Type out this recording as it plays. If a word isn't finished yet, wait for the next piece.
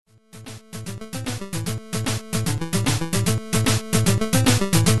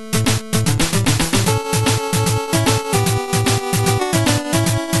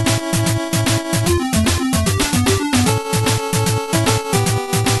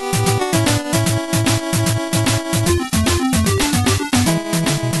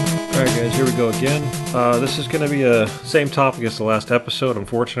This is going to be a same topic as the last episode,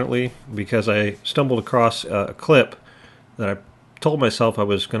 unfortunately, because I stumbled across a clip that I told myself I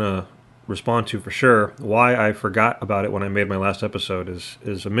was going to respond to for sure. Why I forgot about it when I made my last episode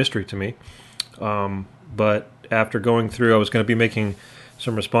is a mystery to me. But after going through, I was going to be making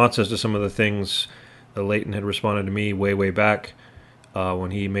some responses to some of the things that Leighton had responded to me way back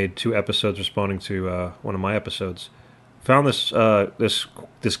when he made 2 episodes responding to one of my episodes. Found this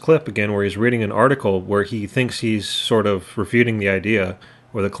clip again where he's reading an article where he thinks he's sort of refuting the idea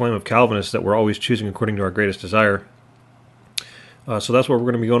or the claim of Calvinists that we're always choosing according to our greatest desire. So that's what we're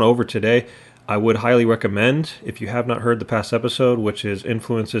going to be going over today. I would highly recommend, if you have not heard the past episode, which is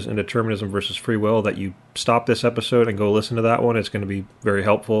Influences in Determinism versus Free Will, that you stop this episode and go listen to that one. It's going to be very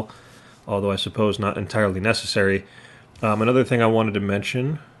helpful, although I suppose not entirely necessary. Another thing I wanted to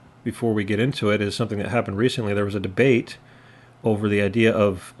mention before we get into it is something that happened recently. There was a debate over the idea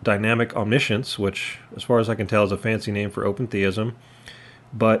of dynamic omniscience, which, as far as I can tell, is a fancy name for open theism.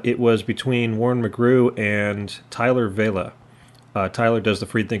 But it was between Warren McGrew and Tyler Vela. Tyler does the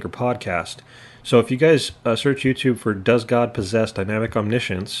Freethinker podcast. So if you guys search YouTube for Does God Possess Dynamic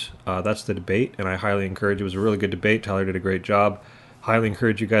Omniscience, that's the debate, and I highly encourage it. It was a really good debate. Tyler did a great job. Highly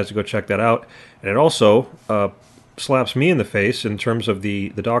encourage you guys to go check that out. And it also slaps me in the face in terms of the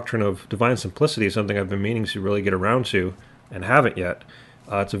doctrine of divine simplicity, something I've been meaning to really get around to and haven't yet.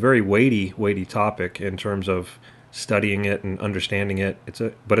 It's a very weighty topic in terms of studying it and understanding it.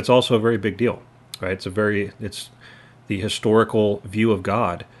 But it's also a very big deal, right? It's the historical view of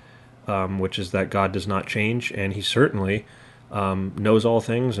God, which is that God does not change, and He certainly knows all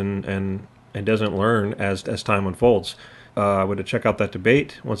things and doesn't learn as time unfolds. I would check out that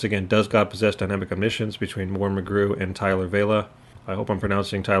debate. Once again, Does God Possess Dynamic Omniscience between Warren McGrew and Tyler Vela. I hope I'm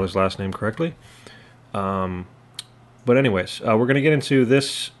pronouncing Tyler's last name correctly. But anyways, we're going to get into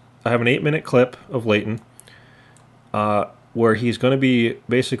this. I have an 8-minute clip of Leighton where he's going to be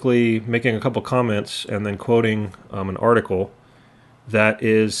basically making a couple comments and then quoting an article that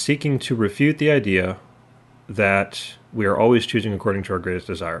is seeking to refute the idea that we are always choosing according to our greatest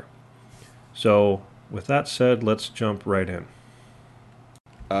desire. So, with that said, let's jump right in.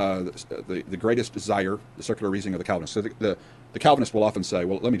 The greatest desire, the circular reasoning of the Calvinists. So the Calvinists will often say,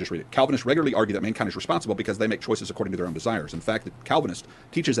 well, let me just read it. Calvinists regularly argue that mankind is responsible because they make choices according to their own desires. In fact, the Calvinist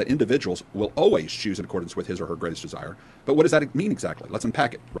teaches that individuals will always choose in accordance with his or her greatest desire. But what does that mean exactly? Let's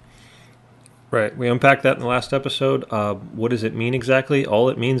unpack it. Right. We unpacked that in the last episode. What does it mean exactly? All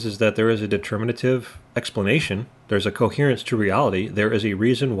it means is that there is a determinative explanation. There's a coherence to reality. There is a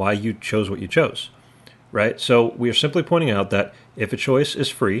reason why you chose what you chose. Right? So we are simply pointing out that if a choice is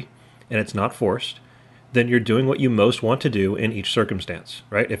free and it's not forced, then you're doing what you most want to do in each circumstance,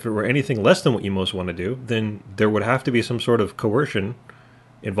 right? If it were anything less than what you most want to do, then there would have to be some sort of coercion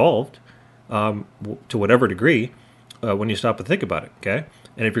involved to whatever degree when you stop to think about it, okay?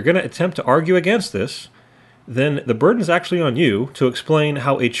 And if you're going to attempt to argue against this, then the burden is actually on you to explain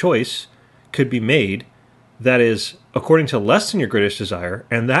how a choice could be made that is according to less than your greatest desire,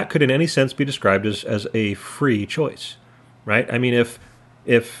 and that could in any sense be described as a free choice, right? I mean,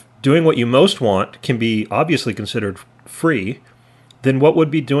 if doing what you most want can be obviously considered free, then what would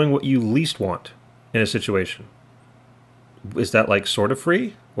be doing what you least want in a situation? Is that like sort of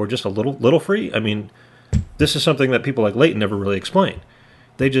free or just a little free? I mean, this is something that people like Leighton never really explain.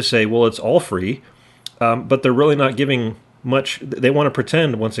 They just say, well, it's all free, but they're really not giving much. They want to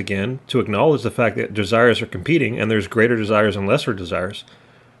pretend, once again, to acknowledge the fact that desires are competing and there's greater desires and lesser desires.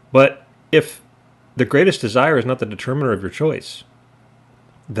 But if the greatest desire is not the determiner of your choice,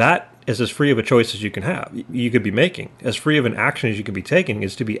 that is as free of a choice as you can have. You could be making. As free of an action as you could be taking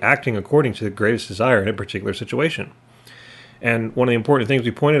is to be acting according to the greatest desire in a particular situation. And one of the important things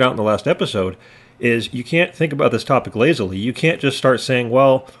we pointed out in the last episode is you can't think about this topic lazily. You can't just start saying,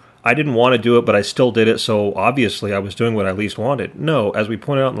 well, I didn't want to do it, but I still did it, so obviously I was doing what I least wanted. No, as we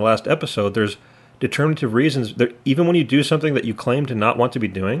pointed out in the last episode, there's determinative reasons. Even when you do something that you claim to not want to be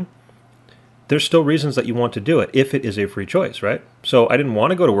doing, there's still reasons that you want to do it if it is a free choice, right? So I didn't want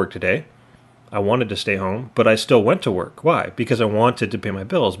to go to work today. I wanted to stay home, but I still went to work. Why? Because I wanted to pay my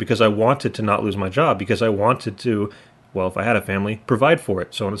bills, because I wanted to not lose my job, because I wanted to, well, if I had a family, provide for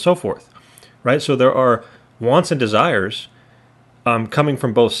it, so on and so forth, right? So there are wants and desires coming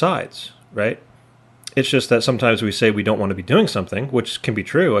from both sides, right? It's just that sometimes we say we don't want to be doing something, which can be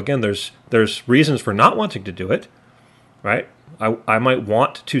true. Again, there's reasons for not wanting to do it, right? I might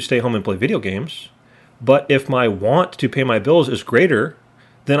want to stay home and play video games, but if my want to pay my bills is greater,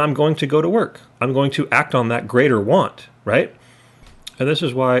 then I'm going to go to work. I'm going to act on that greater want, right? And this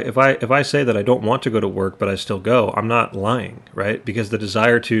is why if I say that I don't want to go to work, but I still go, I'm not lying, right? Because the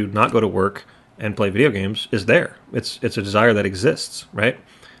desire to not go to work and play video games is there. It's a desire that exists, right?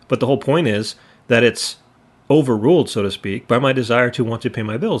 But the whole point is that it's overruled, so to speak, by my desire to want to pay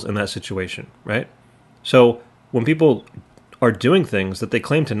my bills in that situation, right? So when people are doing things that they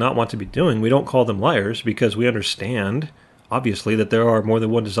claim to not want to be doing, we don't call them liars because we understand, obviously, that there are more than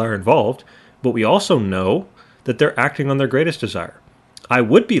one desire involved, but we also know that they're acting on their greatest desire. I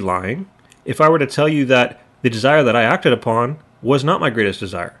would be lying if I were to tell you that the desire that I acted upon was not my greatest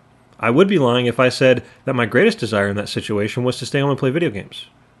desire. I would be lying if I said that my greatest desire in that situation was to stay home and play video games.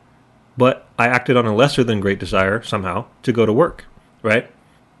 But I acted on a lesser than great desire, somehow, to go to work, right?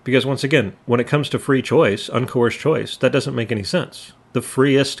 Because once again, when it comes to free choice, uncoerced choice, that doesn't make any sense. The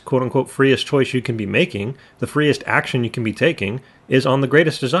freest, quote unquote, freest choice you can be making, the freest action you can be taking, is on the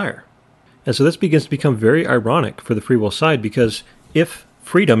greatest desire. And so this begins to become very ironic for the free will side, because if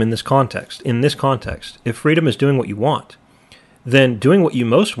freedom in this context, if freedom is doing what you want, then doing what you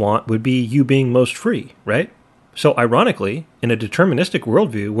most want would be you being most free, right? So ironically, in a deterministic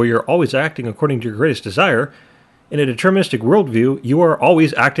worldview where you're always acting according to your greatest desire, in a deterministic worldview, you are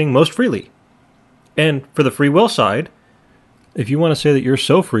always acting most freely. And for the free will side, if you want to say that you're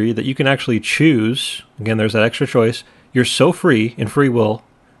so free that you can actually choose, again, there's that extra choice, you're so free in free will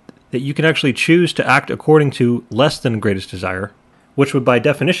that you can actually choose to act according to less than greatest desire, which would by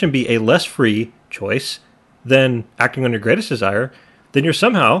definition be a less free choice than acting on your greatest desire, then you're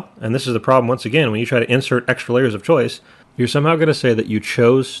somehow, and this is the problem once again, when you try to insert extra layers of choice, you're somehow going to say that you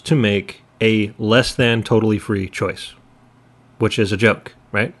chose to make a less than totally free choice, which is a joke,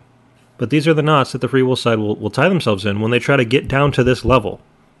 right? But these are the knots that the free will side will tie themselves in when they try to get down to this level,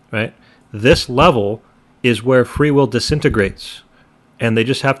 right? This level is where free will disintegrates, and they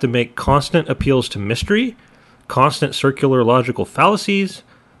just have to make constant appeals to mystery, constant circular logical fallacies,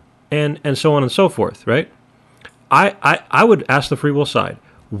 and so on and so forth, right? I would ask the free will side,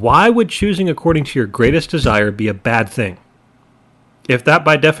 why would choosing according to your greatest desire be a bad thing? If that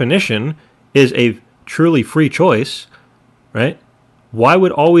by definition is a truly free choice, right? Why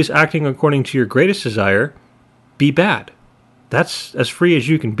would always acting according to your greatest desire be bad? That's as free as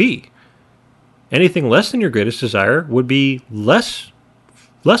you can be. Anything less than your greatest desire would be less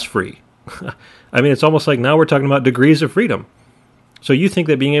free. I mean, it's almost like now we're talking about degrees of freedom. So you think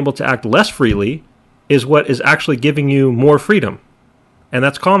that being able to act less freely is what is actually giving you more freedom. And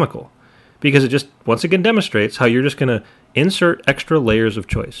that's comical, because it just, once again, demonstrates how you're just going to insert extra layers of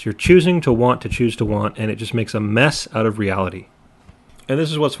choice. You're choosing to want, and it just makes a mess out of reality. And this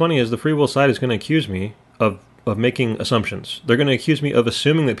is what's funny, is the free will side is going to accuse me of making assumptions. They're going to accuse me of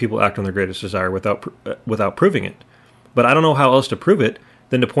assuming that people act on their greatest desire without proving it. But I don't know how else to prove it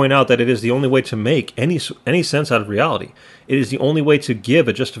than to point out that it is the only way to make any sense out of reality. It is the only way to give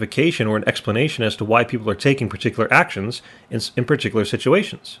a justification or an explanation as to why people are taking particular actions in particular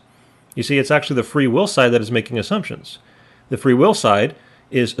situations. You see, it's actually the free will side that is making assumptions. The free will side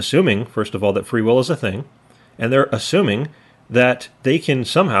is assuming, first of all, that free will is a thing, and they're assuming that they can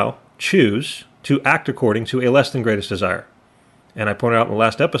somehow choose to act according to a less than greatest desire. And I pointed out in the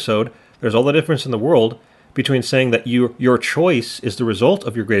last episode, there's all the difference in the world between saying that your choice is the result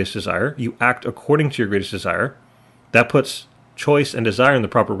of your greatest desire, you act according to your greatest desire. That puts choice and desire in the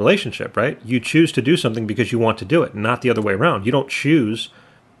proper relationship, right? You choose to do something because you want to do it, not the other way around. You don't choose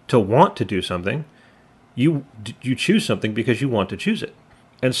to want to do something. You choose something because you want to choose it.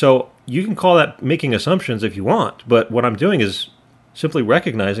 And so you can call that making assumptions if you want, but what I'm doing is simply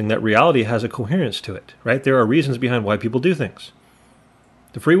recognizing that reality has a coherence to it, right? There are reasons behind why people do things.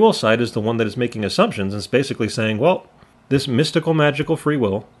 The free will side is the one that is making assumptions and is basically saying, well, this mystical, magical free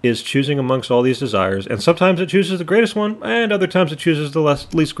will is choosing amongst all these desires, and sometimes it chooses the greatest one, and other times it chooses the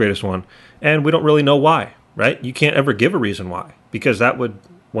least greatest one, and we don't really know why, right? You can't ever give a reason why, because that would,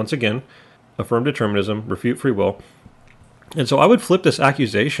 once again, affirm determinism, refute free will. And so I would flip this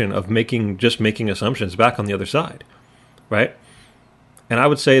accusation of just making assumptions back on the other side, right? And I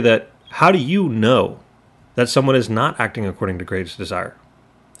would say that, how do you know that someone is not acting according to greatest desire?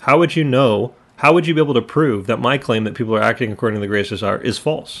 How would you know? How would you be able to prove that my claim that people are acting according to the greatest desire is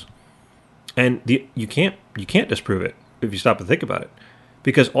false? And you can't disprove it if you stop to think about it.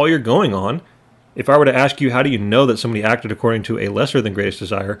 Because all you're going on, if I were to ask you, how do you know that somebody acted according to a lesser than greatest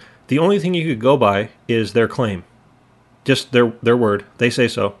desire, the only thing you could go by is their claim. Just their word. They say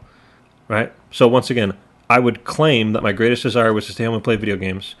so, right? So once again, I would claim that my greatest desire was to stay home and play video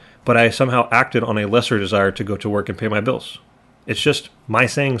games, but I somehow acted on a lesser desire to go to work and pay my bills. It's just my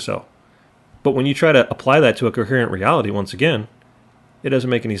saying so. But when you try to apply that to a coherent reality, once again, it doesn't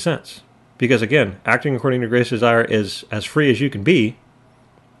make any sense. Because again, acting according to greatest desire is as free as you can be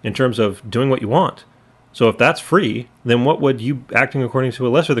in terms of doing what you want. So if that's free, then what would you acting according to a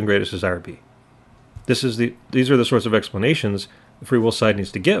lesser than greatest desire be? These are the sorts of explanations the free will side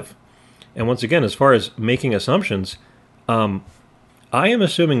needs to give. And once again, as far as making assumptions, I am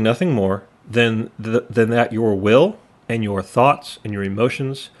assuming nothing more than that your will and your thoughts and your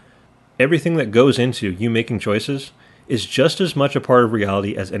emotions, everything that goes into you making choices, is just as much a part of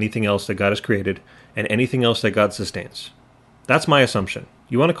reality as anything else that God has created and anything else that God sustains. That's my assumption.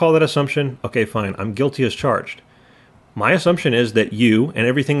 You want to call that assumption? Okay, fine. I'm guilty as charged. My assumption is that you and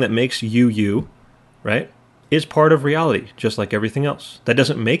everything that makes you you, right, is part of reality, just like everything else. That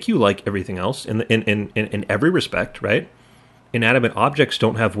doesn't make you like everything else in every respect, right? Inanimate objects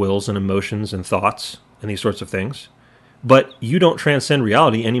don't have wills and emotions and thoughts and these sorts of things. But you don't transcend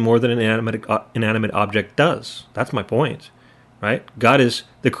reality any more than an inanimate object does. That's my point, right? God is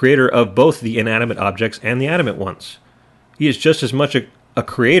the creator of both the inanimate objects and the animate ones. He is just as much a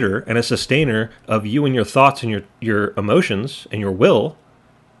creator and a sustainer of you and your thoughts and your emotions and your will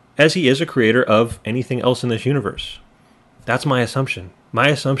as he is a creator of anything else in this universe. That's my assumption. My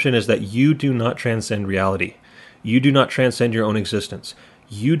assumption is that you do not transcend reality. You do not transcend your own existence.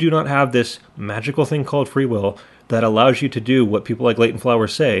 You do not have this magical thing called free will that allows you to do what people like Leighton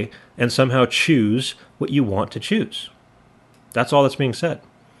Flowers say and somehow choose what you want to choose. That's all that's being said.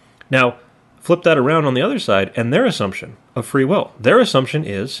 Now, flip that around on the other side and their assumption of free will. Their assumption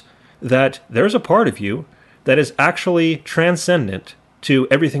is that there's a part of you that is actually transcendent to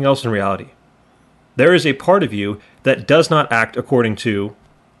everything else in reality. There is a part of you that does not act according to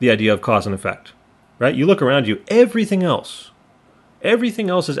the idea of cause and effect. Right? You look around you, everything else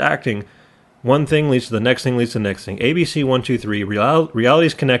is acting. One thing leads to the next thing, leads to the next thing. ABC 1, 2, 3. Reality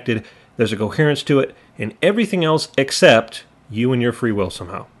is connected. There's a coherence to it, and everything else except you and your free will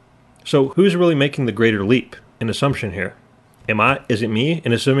somehow. So who's really making the greater leap in assumption here? Is it me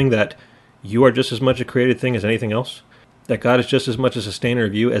in assuming that you are just as much a created thing as anything else? That God is just as much a sustainer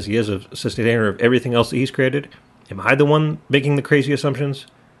of you as he is a sustainer of everything else that he's created? Am I the one making the crazy assumptions?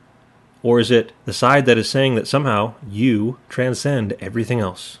 Or is it the side that is saying that somehow you transcend everything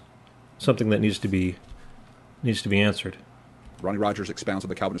else? Something that needs to be answered. Ronnie Rogers expounds on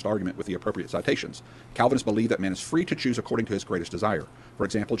the Calvinist argument with the appropriate citations. Calvinists believe that man is free to choose according to his greatest desire. For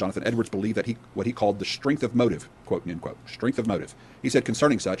example, Jonathan Edwards believed that what he called the strength of motive, quote, end quote, strength of motive. He said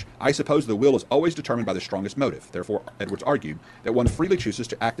concerning such, I suppose the will is always determined by the strongest motive. Therefore, Edwards argued that one freely chooses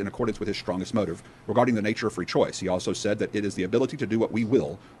to act in accordance with his strongest motive regarding the nature of free choice. He also said that it is the ability to do what we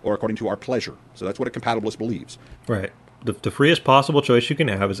will or according to our pleasure. So that's what a compatibilist believes. Right. The freest possible choice you can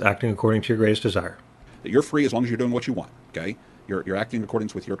have is acting according to your greatest desire. That you're free as long as you're doing what you want, okay? You're acting in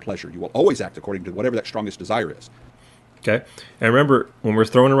accordance with your pleasure. You will always act according to whatever that strongest desire is. Okay. And remember, when we're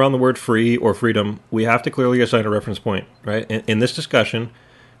throwing around the word free or freedom, we have to clearly assign a reference point, right? In this discussion,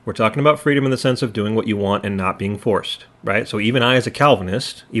 we're talking about freedom in the sense of doing what you want and not being forced, right? So even I, as a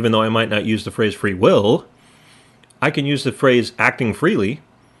Calvinist, even though I might not use the phrase free will, I can use the phrase acting freely,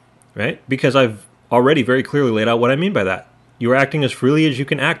 right? Because I've already very clearly laid out what I mean by that. You're acting as freely as you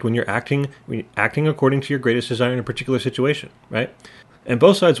can act when you're acting according to your greatest desire in a particular situation, right? And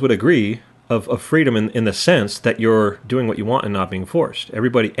both sides would agree of freedom in the sense that you're doing what you want and not being forced.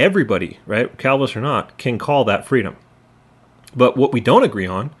 Everybody, right, Calvinist or not, can call that freedom. But what we don't agree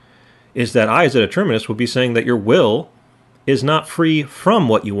on is that I, as a determinist, would be saying that your will is not free from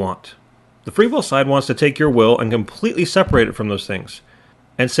what you want. The free will side wants to take your will and completely separate it from those things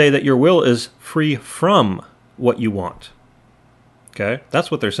and say that your will is free from what you want. Okay? That's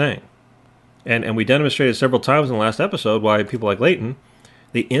what they're saying. And we demonstrated several times in the last episode why people like Leighton,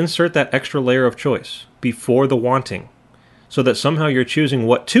 they insert that extra layer of choice before the wanting so that somehow you're choosing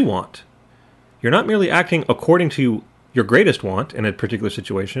what to want. You're not merely acting according to your greatest want in a particular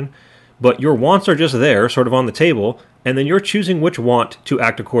situation, but your wants are just there, sort of on the table, and then you're choosing which want to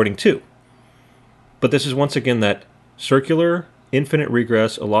act according to. But this is once again that circular, infinite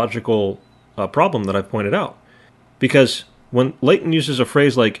regress, illogical problem that I've pointed out. Because when Leighton uses a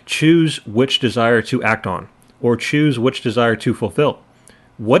phrase like choose which desire to act on, or choose which desire to fulfill,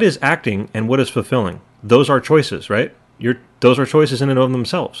 what is acting and what is fulfilling? Those are choices, right? Those are choices in and of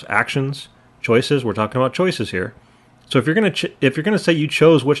themselves. Actions, choices, we're talking about choices here. So if you're going to say you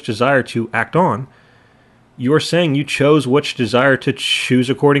chose which desire to act on, you're saying you chose which desire to choose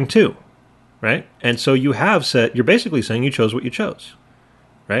according to, right? And so you're basically saying you chose what you chose,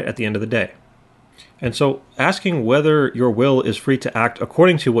 right? At the end of the day. And so asking whether your will is free to act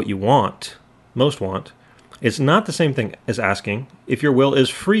according to what you want, most want, is not the same thing as asking if your will is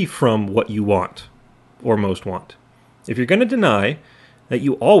free from what you want or most want. If you're going to deny that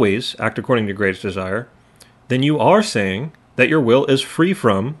you always act according to your greatest desire, then you are saying that your will is free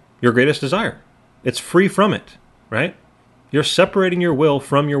from your greatest desire. It's free from it, right? You're separating your will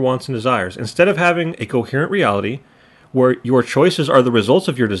from your wants and desires. Instead of having a coherent reality where your choices are the results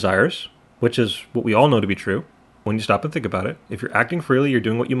of your desires, which is what we all know to be true when you stop and think about it. If you're acting freely, you're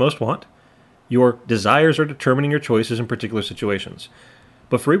doing what you most want. Your desires are determining your choices in particular situations.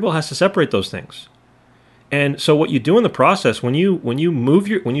 But free will has to separate those things. And so what you do in the process, when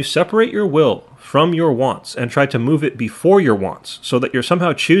you separate your will from your wants and try to move it before your wants so that you're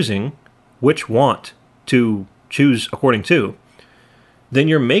somehow choosing which want to choose according to, then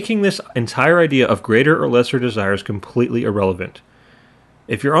you're making this entire idea of greater or lesser desires completely irrelevant.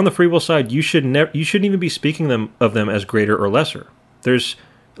 If you're on the free will side, you shouldn't even be speaking of them as greater or lesser.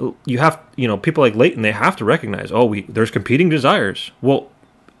 People like Leighton, they have to recognize, there's competing desires. Well,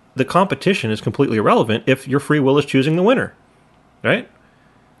 the competition is completely irrelevant if your free will is choosing the winner, right?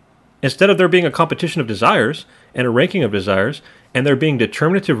 Instead of there being a competition of desires and a ranking of desires, and there being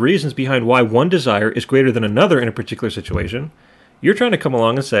determinative reasons behind why one desire is greater than another in a particular situation, you're trying to come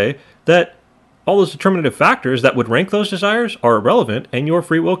along and say that all those determinative factors that would rank those desires are irrelevant, and your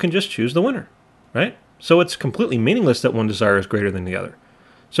free will can just choose the winner, right? So it's completely meaningless that one desire is greater than the other.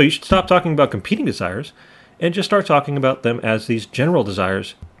 So you should stop talking about competing desires and just start talking about them as these general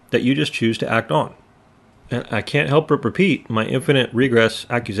desires that you just choose to act on. And I can't help but repeat my infinite regress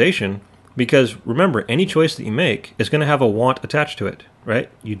accusation, because remember, any choice that you make is going to have a want attached to it, right?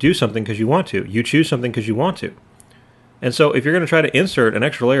 You do something because you want to. You choose something because you want to. And so if you're going to try to insert an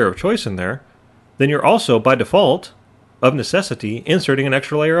extra layer of choice in there, then you're also, by default, of necessity, inserting an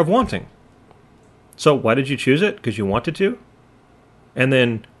extra layer of wanting. So why did you choose it? Because you wanted to? And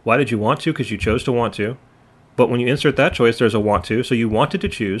then why did you want to? Because you chose to want to. But when you insert that choice, there's a want to, so you wanted to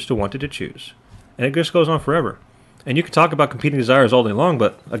choose to wanted to choose. And it just goes on forever. And you can talk about competing desires all day long,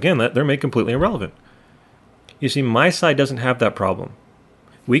 but again, they're made completely irrelevant. You see, my side doesn't have that problem.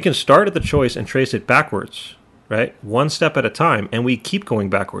 We can start at the choice and trace it backwards, right? One step at a time, and we keep going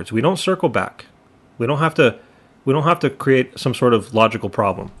backwards. We don't circle back. We don't have to create some sort of logical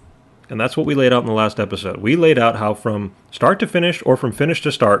problem. And that's what we laid out in the last episode. We laid out how from start to finish, or from finish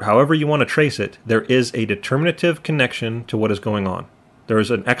to start, however you want to trace it, there is a determinative connection to what is going on. There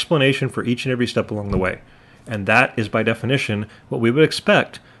is an explanation for each and every step along the way. And that is, by definition, what we would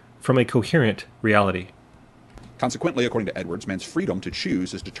expect from a coherent reality. Consequently, according to Edwards, man's freedom to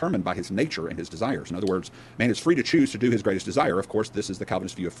choose is determined by his nature and his desires. In other words, man is free to choose to do his greatest desire. Of course, this is the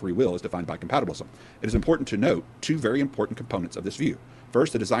Calvinist view of free will as defined by compatibilism. It is important to note two very important components of this view.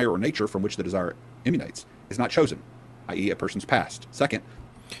 First, the desire or nature from which the desire emanates is not chosen, i.e. a person's past. Second,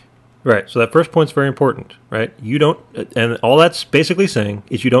 right, so that first point's very important, right? You don't, and all that's basically saying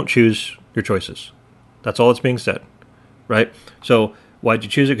is you don't choose your choices. That's all that's being said, right? So why'd you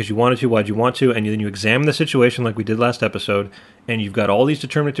choose it? Because you wanted to. Why'd you want to? And then you examine the situation like we did last episode, and you've got all these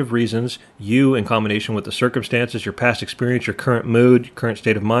determinative reasons, you in combination with the circumstances, your past experience, your current mood, your current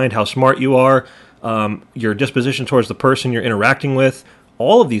state of mind, how smart you are, your disposition towards the person you're interacting with.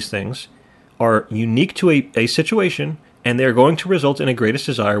 All of these things are unique to a situation, and they're going to result in a greatest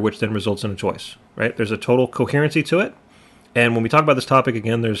desire, which then results in a choice, right? There's a total coherency to it. And when we talk about this topic,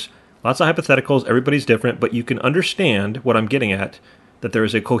 again, there's lots of hypotheticals. Everybody's different, but you can understand what I'm getting at, that there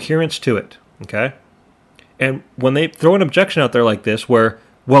is a coherence to it, okay? And when they throw an objection out there like this where,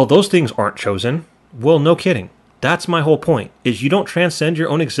 well, those things aren't chosen, well, no kidding. That's my whole point, is you don't transcend your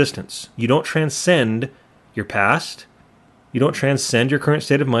own existence. You don't transcend your past. You don't transcend your current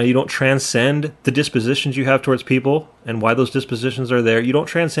state of mind. You don't transcend the dispositions you have towards people and why those dispositions are there. You don't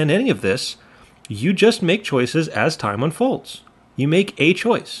transcend any of this. You just make choices as time unfolds. You make a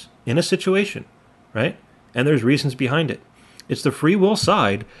choice in a situation, right? And there's reasons behind it. It's the free will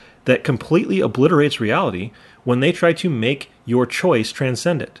side that completely obliterates reality when they try to make your choice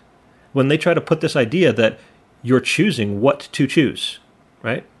transcend it. When they try to put this idea that you're choosing what to choose,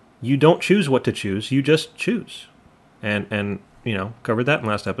 right? You don't choose what to choose, you just choose. And covered that in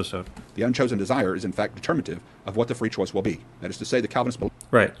last episode. The unchosen desire is in fact determinative of what the free choice will be. That is to say, the Calvinists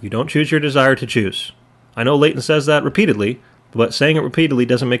right. You don't choose your desire to choose. I know Leighton says that repeatedly, but saying it repeatedly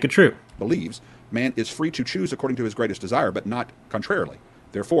doesn't make it true. Believes man is free to choose according to his greatest desire, but not contrarily.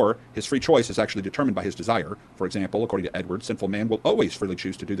 Therefore, his free choice is actually determined by his desire. For example, according to Edwards, sinful man will always freely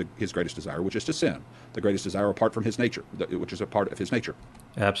choose to do his greatest desire, which is to sin. The greatest desire apart from his nature, which is a part of his nature.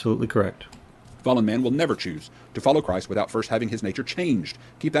 Absolutely correct. Fallen man will never choose to follow Christ without first having his nature changed.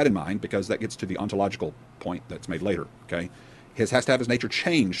 Keep that in mind, because that gets to the ontological point that's made later. Okay, He has to have his nature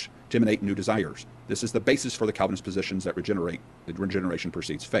changed to emanate new desires. This is the basis for the Calvinist positions that regeneration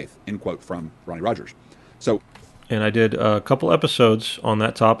precedes faith. End quote from Ronnie Rogers. And I did a couple episodes on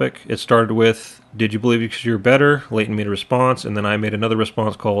that topic. It started with, did you believe because you're better? Leighton made a response, and then I made another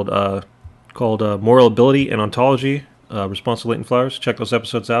response called moral ability and ontology. Response to Latent Flowers. Check those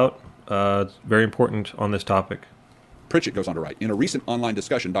episodes out. It's very important on this topic. Pritchett goes on to write, in a recent online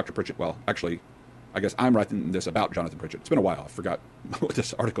discussion, Dr. Pritchett, well, actually, I guess I'm writing this about Jonathan Pritchett. It's been a while. I forgot what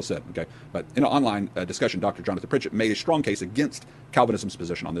this article said, okay? But in an online discussion, Dr. Jonathan Pritchett made a strong case against Calvinism's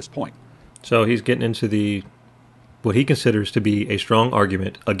position on this point. So he's getting into what he considers to be a strong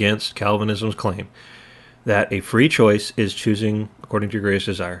argument against Calvinism's claim that a free choice is choosing according to your greatest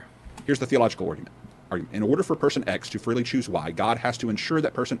desire. Here's the theological argument. In order for person X to freely choose Y, God has to ensure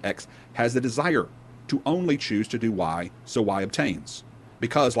that person X has the desire to only choose to do Y, so Y obtains.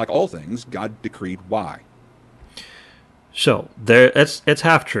 Because, like all things, God decreed Y. So it's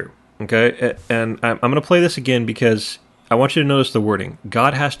half true, okay? And I'm going to play this again because I want you to notice the wording.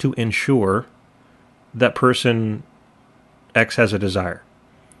 God has to ensure that person X has a desire,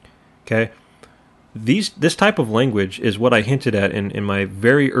 okay? This type of language is what I hinted at in my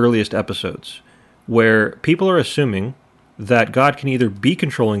very earliest episodes, where people are assuming that God can either be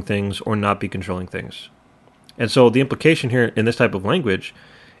controlling things or not be controlling things. And so the implication here in this type of language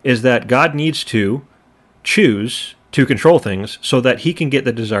is that God needs to choose to control things so that he can get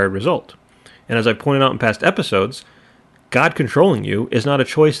the desired result. And as I pointed out in past episodes, God controlling you is not a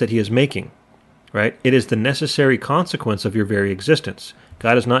choice that he is making, right? It is the necessary consequence of your very existence.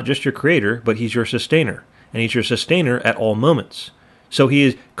 God is not just your creator, but he's your sustainer. And he's your sustainer at all moments. So he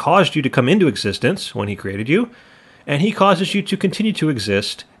has caused you to come into existence when he created you, and he causes you to continue to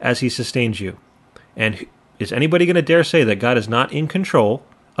exist as he sustains you. And is anybody going to dare say that God is not in control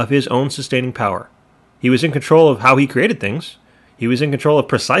of his own sustaining power? He was in control of how he created things. He was in control of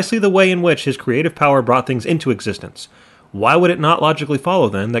precisely the way in which his creative power brought things into existence. Why would it not logically follow,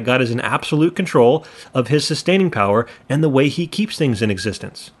 then, that God is in absolute control of his sustaining power and the way he keeps things in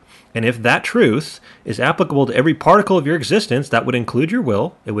existence? And if that truth is applicable to every particle of your existence, that would include your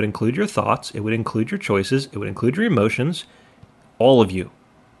will, it would include your thoughts, it would include your choices, it would include your emotions, all of you.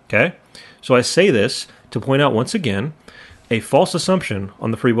 Okay? So I say this to point out once again a false assumption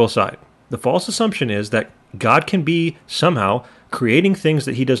on the free will side. The false assumption is that God can be somehow creating things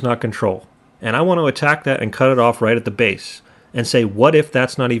that he does not control. And I want to attack that and cut it off right at the base and say, what if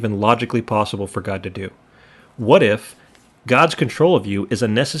that's not even logically possible for God to do? What if God's control of you is a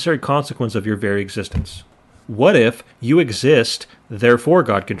necessary consequence of your very existence? What if you exist, therefore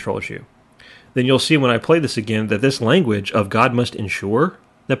God controls you? Then you'll see when I play this again that this language of God must ensure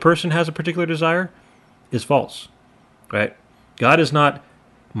that person has a particular desire is false, right? God is not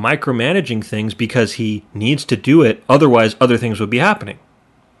micromanaging things because he needs to do it, otherwise other things would be happening.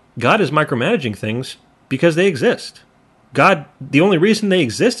 God is micromanaging things because they exist. God, the only reason they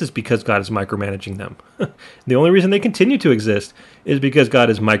exist is because God is micromanaging them. The only reason they continue to exist is because God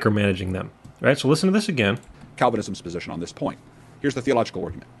is micromanaging them. Right? So listen to this again. Calvinism's position on this point. Here's the theological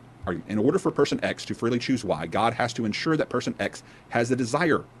argument. In order for person X to freely choose Y, God has to ensure that person X has the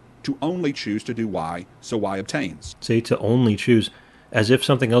desire to only choose to do Y, so Y obtains. Say to only choose, as if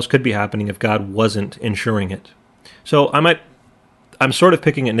something else could be happening if God wasn't ensuring it. So I'm sort of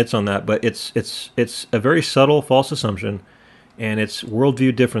picking at nits on that, but it's a very subtle false assumption, and it's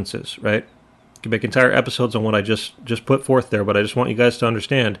worldview differences, right? You can make entire episodes on what I just put forth there, but I just want you guys to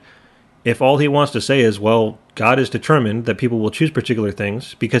understand, if all he wants to say is, well, God is determined that people will choose particular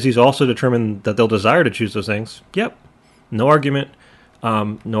things because he's also determined that they'll desire to choose those things, yep, no argument,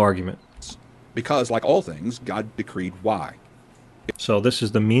 no argument. Because, like all things, God decreed Y. So this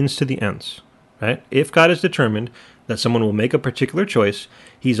is the means to the ends, right? If God is determined that someone will make a particular choice,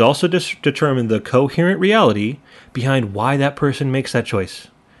 he's also determined the coherent reality behind why that person makes that choice.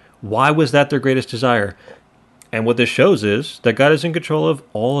 Why was that their greatest desire? And what this shows is that God is in control of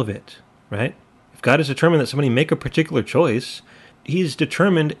all of it, right? If God is determined that somebody make a particular choice, he's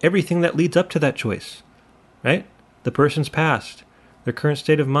determined everything that leads up to that choice, right? The person's past, their current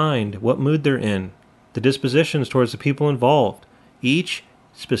state of mind, what mood they're in, the dispositions towards the people involved. Each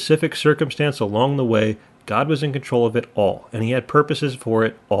specific circumstance along the way, God was in control of it all, and he had purposes for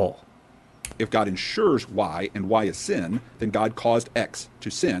it all. If God ensures Y and Y is sin, then God caused X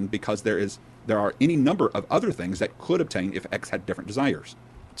to sin because there are any number of other things that could obtain if X had different desires.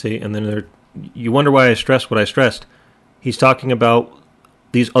 See, and then you wonder why I stressed what I stressed. He's talking about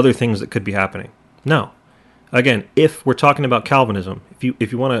these other things that could be happening. No. Again, if we're talking about Calvinism,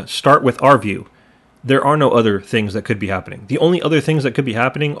 if you want to start with our view, there are no other things that could be happening. The only other things that could be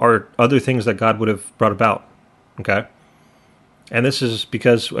happening are other things that God would have brought about. Okay? And this is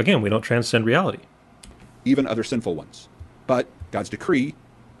because, again, we don't transcend reality. Even other sinful ones. But God's decreed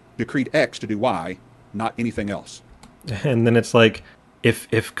X to do Y, not anything else. And then it's like,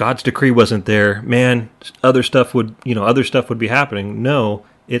 if God's decree wasn't there, man, other stuff would be happening. No,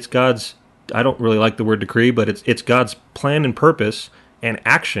 it's God's I don't really like the word decree, but it's God's plan and purpose and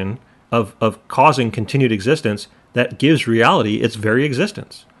action of causing continued existence that gives reality its very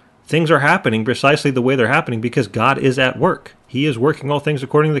existence. Things are happening precisely the way they're happening because God is at work. He is working all things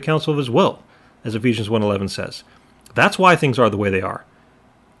according to the counsel of his will, as Ephesians 1:11 says. That's why things are the way they are.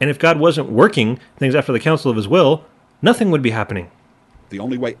 And if God wasn't working things after the counsel of his will, nothing would be happening. The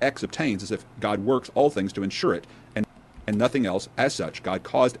only way X obtains is if God works all things to ensure it, and nothing else. As such, God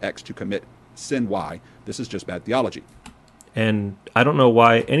caused X to commit sin Y. This is just bad theology. And I don't know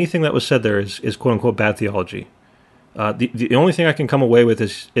why anything that was said there is quote-unquote bad theology. The only thing I can come away with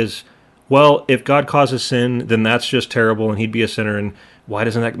is, well, if God causes sin, then that's just terrible, and he'd be a sinner, and why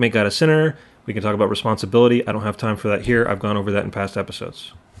doesn't that make God a sinner? We can talk about responsibility. I don't have time for that here. I've gone over that in past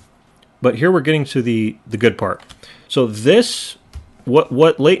episodes. But here we're getting to the good part. So this,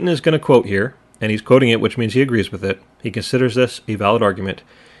 what Leighton is going to quote here, and he's quoting it, which means he agrees with it, he considers this a valid argument,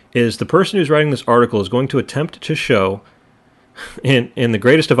 is the person who's writing this article is going to attempt to show, in the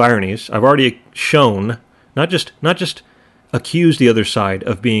greatest of ironies, I've already shown, not just accused the other side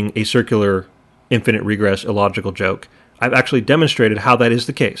of being a circular, infinite regress, illogical joke. I've actually demonstrated how that is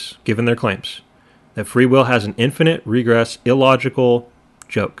the case, given their claims. That free will has an infinite regress, illogical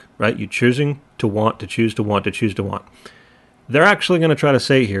joke, right? You choosing to want, to choose to want, to choose to want. They're actually going to try to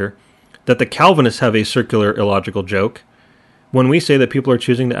say here that the Calvinists have a circular, illogical joke when we say that people are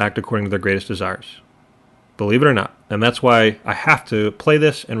choosing to act according to their greatest desires. Believe it or not. And that's why I have to play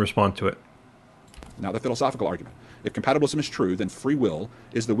this and respond to it. Now, the philosophical argument. If compatibilism is true, then free will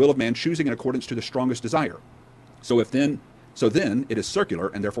is the will of man choosing in accordance to the strongest desire. So then it is circular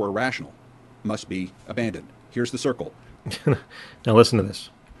and therefore irrational, must be abandoned. Here's the circle. Now listen to this.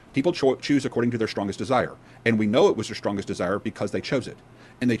 People choose according to their strongest desire, and we know it was their strongest desire because they chose it.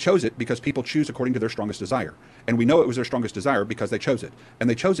 And they chose it because people choose according to their strongest desire. And we know it was their strongest desire because they chose it. And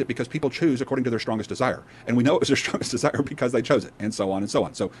they chose it because people choose according to their strongest desire. And we know it was their strongest desire because they chose it, and so on and so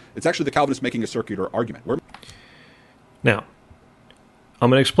on. So it's actually the Calvinists making a circular argument. Now, I'm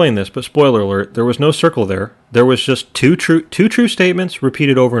going to explain this, but spoiler alert, there was no circle there. There was just two true statements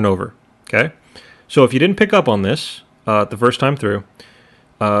repeated over and over. Okay? So if you didn't pick up on this the first time through,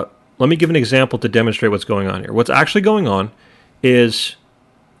 let me give an example to demonstrate what's going on here. What's actually going on is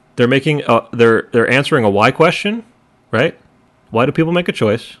they're making they're answering a why question, right? Why do people make a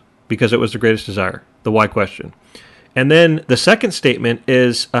choice? Because it was their greatest desire. The why question. And then the second statement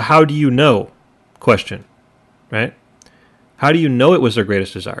is a how do you know question, right? How do you know it was their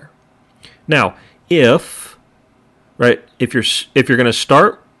greatest desire? Now, if you're going to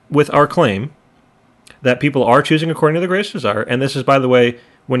start with our claim that people are choosing according to their greatest desire, and this is, by the way,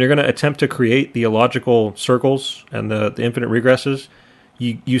 when you're going to attempt to create the illogical circles and the infinite regresses,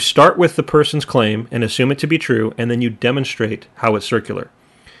 you start with the person's claim and assume it to be true, and then you demonstrate how it's circular.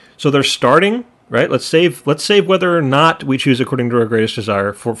 So they're starting, right? Let's save whether or not we choose according to our greatest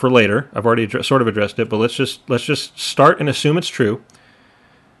desire for later. I've already sort of addressed it, but let's just start and assume it's true.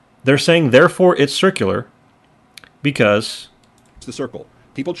 They're saying, therefore, it's circular because it's the circle.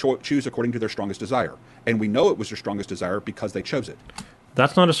 People choose according to their strongest desire, and we know it was their strongest desire because they chose it.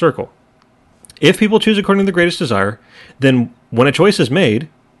 That's not a circle. If people choose according to their greatest desire, then when a choice is made,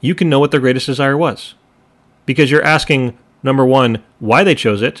 you can know what their greatest desire was. Because you're asking, number one, why they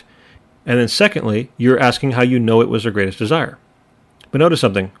chose it, and then secondly, you're asking how you know it was their greatest desire. But notice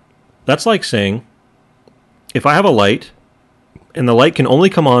something. That's like saying, if I have a light, and the light can only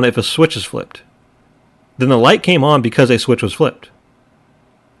come on if a switch is flipped, then the light came on because a switch was flipped.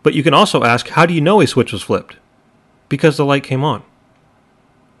 But you can also ask, how do you know a switch was flipped? Because the light came on.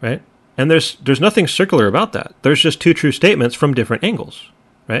 Right? And there's nothing circular about that. There's just two true statements from different angles.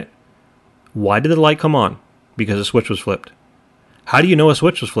 Right? Why did the light come on? Because a switch was flipped. How do you know a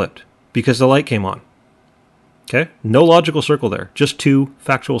switch was flipped? Because the light came on. Okay? No logical circle there. Just two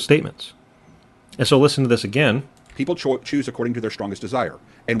factual statements. And so listen to this again. People choose according to their strongest desire.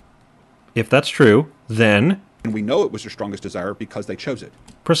 And if that's true, then and we know it was their strongest desire because they chose it.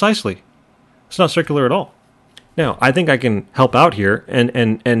 Precisely. It's not circular at all. Now, I think I can help out here,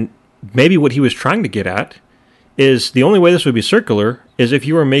 and maybe what he was trying to get at is the only way this would be circular is if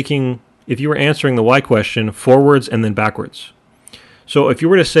you were answering the why question forwards and then backwards. So if you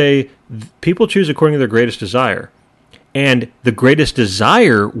were to say, people choose according to their greatest desire, and the greatest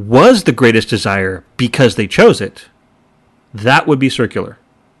desire was the greatest desire because they chose it, that would be circular.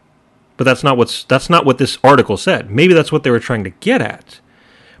 But that's not what this article said. Maybe that's what they were trying to get at.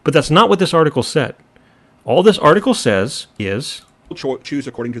 But that's not what this article said. All this article says is people choose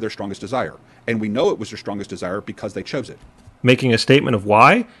according to their strongest desire. And we know it was their strongest desire because they chose it. Making a statement of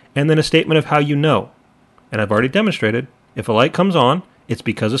why, and then a statement of how you know. And I've already demonstrated, if a light comes on, it's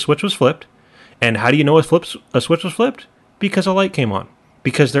because a switch was flipped. And how do you know a switch was flipped? Because a light came on.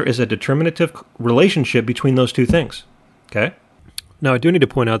 Because there is a determinative relationship between those two things. Okay? Now, I do need to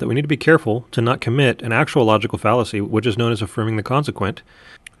point out that we need to be careful to not commit an actual logical fallacy, which is known as affirming the consequent,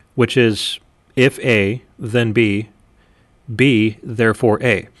 which is if A, then B, B, therefore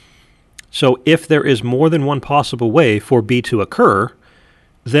A. So if there is more than one possible way for B to occur,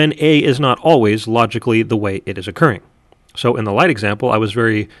 then A is not always logically the way it is occurring. So in the light example, I was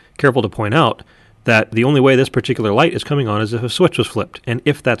very careful to point out that the only way this particular light is coming on is if a switch was flipped. And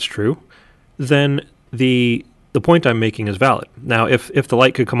if that's true, then the point I'm making is valid. Now, if the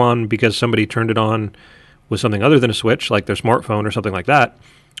light could come on because somebody turned it on with something other than a switch, like their smartphone or something like that,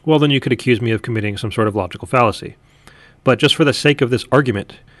 well, then you could accuse me of committing some sort of logical fallacy. But just for the sake of this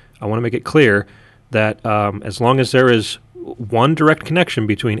argument, I want to make it clear that as long as there is one direct connection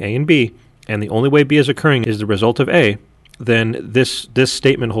between A and B, and the only way B is occurring is the result of A, then this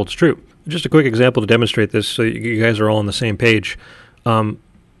statement holds true. Just a quick example to demonstrate this so you guys are all on the same page. The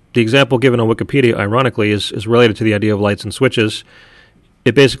example given on Wikipedia, ironically, is related to the idea of lights and switches.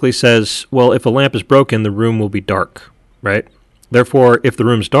 It basically says, well, if a lamp is broken, the room will be dark, right? Therefore, if the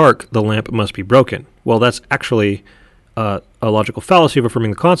room's dark, the lamp must be broken. Well, that's actually a logical fallacy of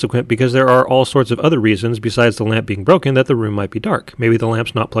affirming the consequent, because there are all sorts of other reasons besides the lamp being broken that the room might be dark. Maybe the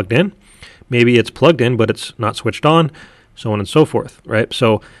lamp's not plugged in. Maybe it's plugged in, but it's not switched on, so on and so forth, right?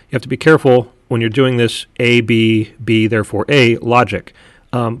 So you have to be careful when you're doing this A, B, B, therefore A logic.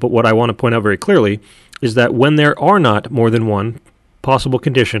 But what I want to point out very clearly is that when there are not more than one possible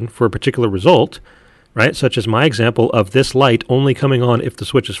condition for a particular result, right, such as my example of this light only coming on if the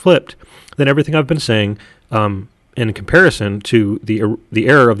switch is flipped, then everything I've been saying in comparison to the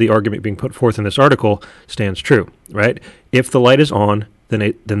error of the argument being put forth in this article stands true, right? If the light is on,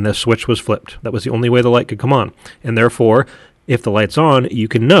 then the switch was flipped. That was the only way the light could come on. And therefore, if the light's on, you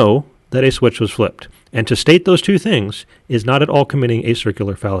can know that a switch was flipped. And to state those two things is not at all committing a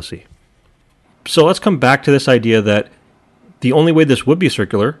circular fallacy. So let's come back to this idea that the only way this would be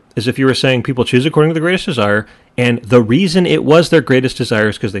circular is if you were saying people choose according to the greatest desire, and the reason it was their greatest desire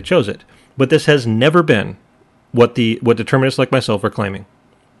is because they chose it. But this has never been what determinists like myself are claiming.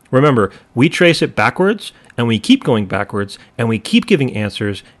 Remember, we trace it backwards, and we keep going backwards, and we keep giving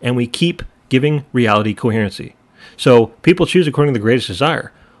answers, and we keep giving reality coherency. So people choose according to the greatest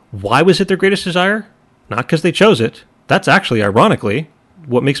desire. Why was it their greatest desire? Not because they chose it. That's actually, ironically,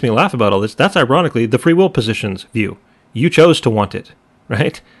 what makes me laugh about all this, that's ironically the free will position's view. You chose to want it,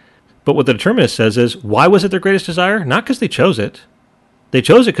 right? But what the determinist says is, why was it their greatest desire? Not because they chose it. They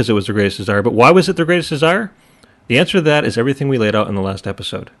chose it because it was their greatest desire, but why was it their greatest desire? The answer to that is everything we laid out in the last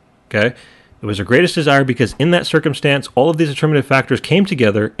episode, okay? It was their greatest desire because in that circumstance, all of these determinative factors came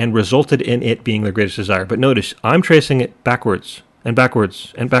together and resulted in it being their greatest desire. But notice, I'm tracing it backwards and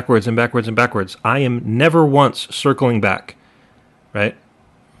backwards and backwards and backwards and backwards. I am never once circling back, right?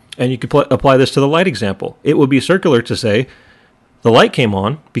 And you could apply this to the light example. It would be circular to say the light came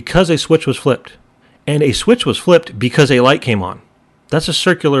on because a switch was flipped, and a switch was flipped because a light came on. That's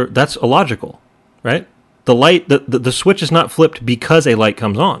illogical, right? The switch is not flipped because a light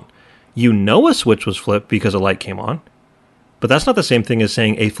comes on. You know a switch was flipped because a light came on, but that's not the same thing as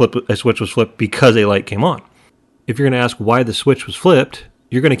saying a switch was flipped because a light came on. If you're going to ask why the switch was flipped,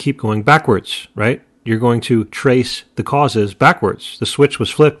 you're going to keep going backwards, right? You're going to trace the causes backwards. The switch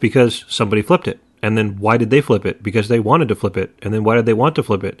was flipped because somebody flipped it. And then why did they flip it? Because they wanted to flip it. And then why did they want to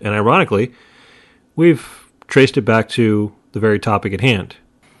flip it? And ironically, we've traced it back to the very topic at hand,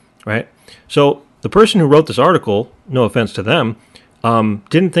 right? So the person who wrote this article, no offense to them,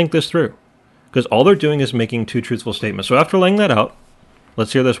 didn't think this through, because all they're doing is making two truthful statements. So after laying that out,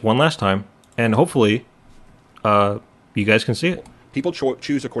 let's hear this one last time, and hopefully you guys can see it. People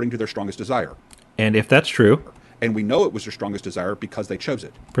choose according to their strongest desire. And if that's true... And we know it was their strongest desire because they chose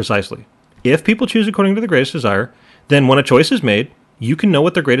it. Precisely. If people choose according to the greatest desire, then when a choice is made, you can know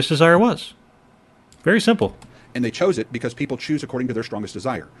what their greatest desire was. Very simple. And they chose it because people choose according to their strongest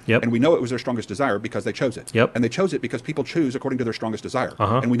desire. Yep. And we know it was their strongest desire because they chose it. Yep. And they chose it because people choose according to their strongest desire.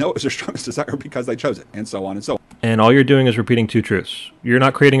 Uh-huh. And we know it was their strongest desire because they chose it, and so on and so on. And all you're doing is repeating two truths. You're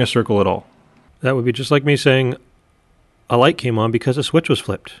not creating a circle at all. That would be just like me saying a light came on because a switch was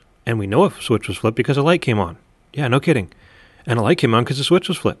flipped. And we know a switch was flipped because a light came on. Yeah, no kidding. And a light came on because a switch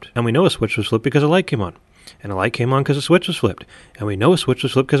was flipped. And we know a switch was flipped because a light came on. And a light came on because a switch was flipped. And we know a switch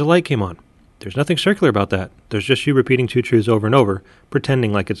was flipped because a light came on. There's nothing circular about that. There's just you repeating two truths over and over,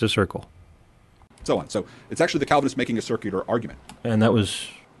 pretending like it's a circle. So on. So it's actually the Calvinists making a circular argument. And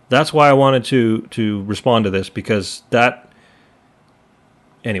that's why I wanted to respond to this, because that...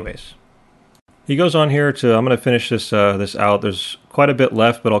 Anyways. He goes on here to, I'm going to finish this this out. There's quite a bit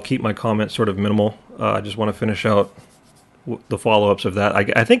left, but I'll keep my comments sort of minimal. I just want to finish out the follow-ups of that.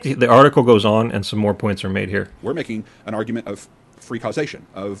 I think the article goes on and some more points are made here. We're making an argument of free causation,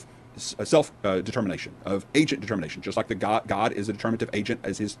 of self-determination, of agent determination, just like the God is a determinative agent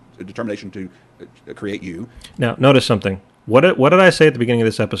as his determination to create you. Now, notice something. What did I say at the beginning of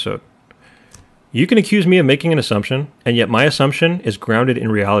this episode? You can accuse me of making an assumption, and yet my assumption is grounded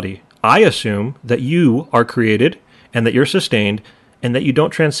in reality. I assume that you are created and that you're sustained and that you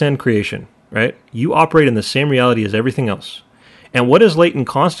don't transcend creation, right? You operate in the same reality as everything else. And what does Leighton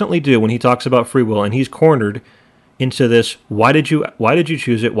constantly do when he talks about free will and he's cornered into this, why did you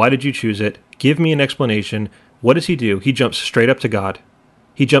choose it? Why did you choose it? Give me an explanation. What does he do? He jumps straight up to God.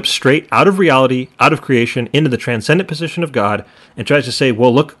 He jumps straight out of reality, out of creation, into the transcendent position of God and tries to say,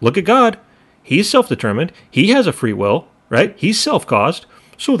 well, look at God. He's self-determined. He has a free will, right? He's self-caused.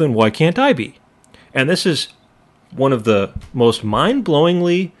 So then why can't I be? And this is one of the most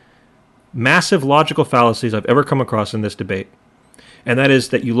mind-blowingly massive logical fallacies I've ever come across in this debate. And that is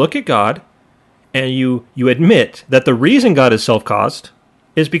that you look at God and you admit that the reason God is self-caused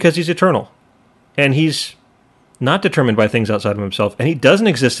is because he's eternal. And he's not determined by things outside of himself. And he doesn't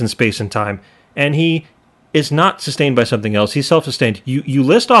exist in space and time. And he is not sustained by something else. He's self-sustained. You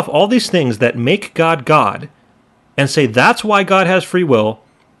list off all these things that make God God and say that's why God has free will,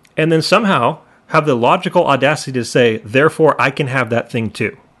 and then somehow have the logical audacity to say, therefore I can have that thing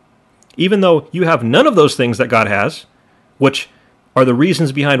too. Even though you have none of those things that God has, which are the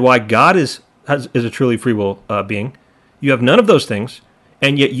reasons behind why God is a truly free will being. You have none of those things,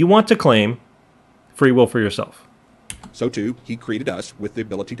 and yet you want to claim free will for yourself. So too, he created us with the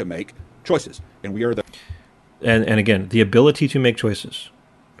ability to make choices, and we are the... And again, the ability to make choices.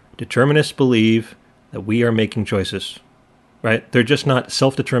 Determinists believe that we are making choices, right? They're just not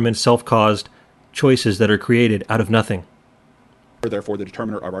self-determined, self-caused choices that are created out of nothing. We're therefore the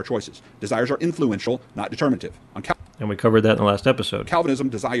determiner of our choices. Desires are influential, not determinative. And we covered that in the last episode. Calvinism,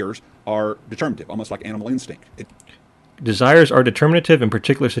 desires are determinative, almost like animal instinct. Desires are determinative in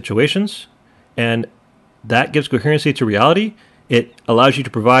particular situations, and that gives coherency to reality. It allows you to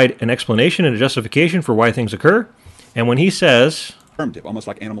provide an explanation and a justification for why things occur. And when he says... Determinative, almost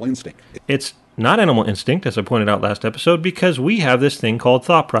like animal instinct. It's not animal instinct, as I pointed out last episode, because we have this thing called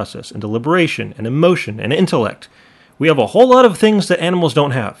thought process and deliberation and emotion and intellect. We have a whole lot of things that animals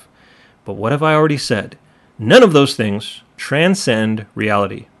don't have. But what have I already said? None of those things transcend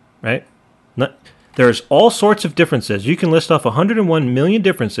reality, right? There's all sorts of differences. You can list off 101 million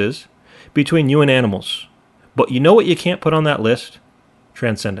differences between you and animals. But you know what you can't put on that list?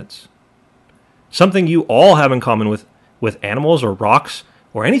 Transcendence. Something you all have in common with animals or rocks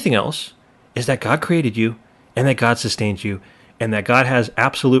or anything else is that God created you and that God sustains you and that God has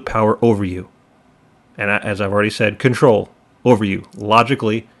absolute power over you. And as I've already said, control over you.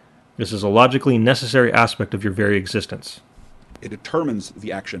 Logically, this is a logically necessary aspect of your very existence. It determines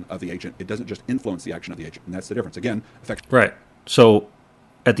the action of the agent. It doesn't just influence the action of the agent. And that's the difference. Again, effects. Right. So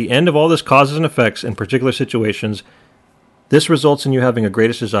at the end of all this causes and effects in particular situations, this results in you having a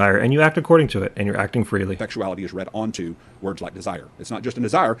greatest desire, and you act according to it, and you're acting freely. Effectuality is read onto words like desire. It's not just a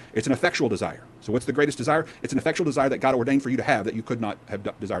desire, it's an effectual desire. So what's the greatest desire? It's an effectual desire that God ordained for you to have that you could not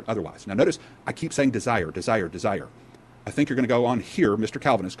have desired otherwise. Now notice, I keep saying desire, desire, desire. I think you're going to go on here, Mr.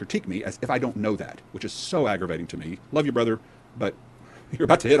 Calvinist, critique me as if I don't know that, which is so aggravating to me. Love you, brother, but you're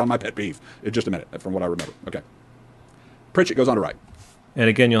about to hit on my pet peeve in just a minute, from what I remember. Okay. Pritchett goes on to write. And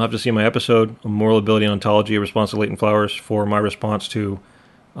again, you'll have to see my episode, Moral Ability and Ontology, a Response to Leighton Flowers, for my response to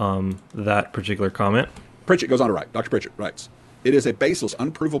that particular comment. Pritchett goes on to write. Dr. Pritchett writes, "It is a baseless,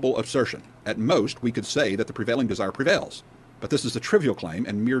 unprovable assertion. At most, we could say that the prevailing desire prevails. But this is a trivial claim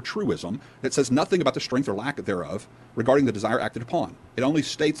and mere truism that says nothing about the strength or lack thereof regarding the desire acted upon. It only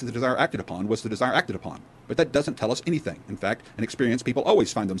states that the desire acted upon was the desire acted upon. But that doesn't tell us anything. In fact, in experience, people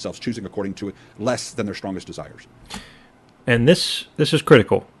always find themselves choosing according to less than their strongest desires." And this is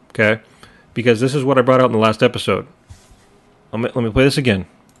critical, okay? Because this is what I brought out in the last episode. Let me play this again.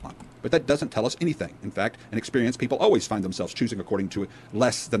 But that doesn't tell us anything. In fact, in experience, people always find themselves choosing according to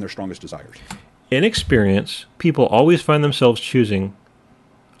less than their strongest desires. In experience, people always find themselves choosing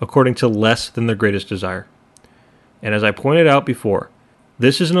according to less than their greatest desire. And as I pointed out before,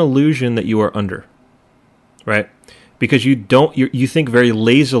 this is an illusion that you are under, right? Because you think very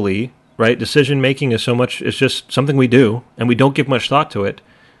lazily, right? Decision making is it's just something we do, and we don't give much thought to it.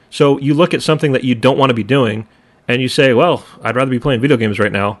 So you look at something that you don't want to be doing, and you say, well, I'd rather be playing video games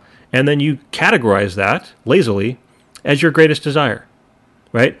right now. And then you categorize that, lazily, as your greatest desire,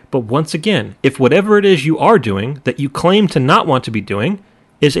 right? But once again, if whatever it is you are doing that you claim to not want to be doing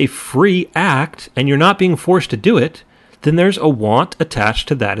is a free act and you're not being forced to do it, then there's a want attached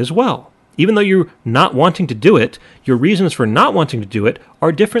to that as well. Even though you're not wanting to do it, your reasons for not wanting to do it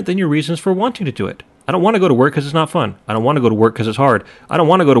are different than your reasons for wanting to do it. I don't want to go to work because it's not fun. I don't want to go to work because it's hard. I don't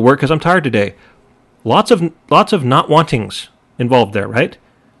want to go to work because I'm tired today. Lots of not wantings involved there, right?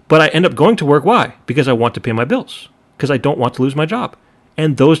 But I end up going to work. Why? Because I want to pay my bills. Because I don't want to lose my job.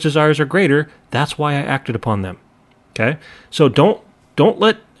 And those desires are greater. That's why I acted upon them. Okay? So don't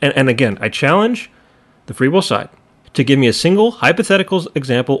let, and again, I challenge the free will side to give me a single hypothetical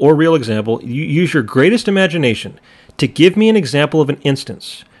example or real example. You use your greatest imagination to give me an example of an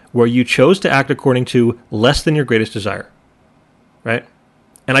instance where you chose to act according to less than your greatest desire. Right?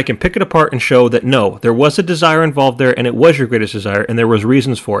 And I can pick it apart and show that no, there was a desire involved there and it was your greatest desire and there was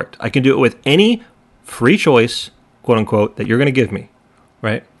reasons for it. I can do it with any free choice, quote unquote, that you're going to give me,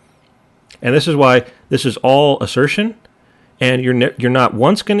 right? And this is why this is all assertion, and you're not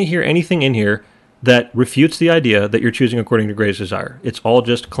once going to hear anything in here that refutes the idea that you're choosing according to greatest desire. It's all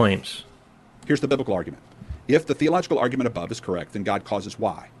just claims. Here's the biblical argument. If the theological argument above is correct, then God causes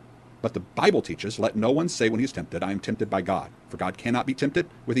Y. But the Bible teaches, let no one say when he is tempted, I am tempted by God. For God cannot be tempted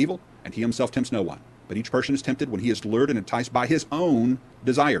with evil, and he himself tempts no one. But each person is tempted when he is lured and enticed by his own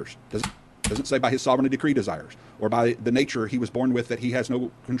desires. Doesn't say by his sovereignly decreed desires, or by the nature he was born with that he has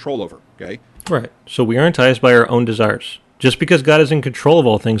no control over, okay? Right. So we are enticed by our own desires. Just because God is in control of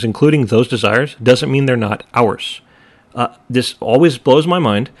all things, including those desires, doesn't mean they're not ours. This always blows my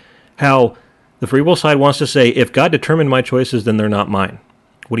mind, how the free will side wants to say, if God determined my choices, then they're not mine.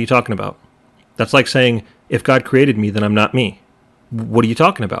 What are you talking about? That's like saying, if God created me, then I'm not me. What are you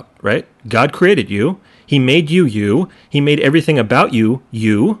talking about, right? God created you. He made you you. He made everything about you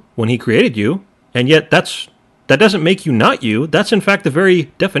you when he created you. And yet that doesn't make you not you. That's in fact the very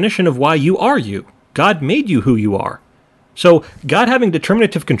definition of why you are you. God made you who you are. So God having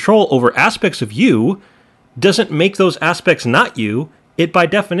determinative control over aspects of you doesn't make those aspects not you. It by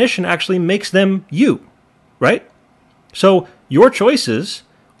definition actually makes them you, right? So your choices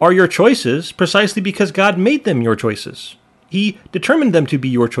are your choices precisely because God made them your choices. He determined them to be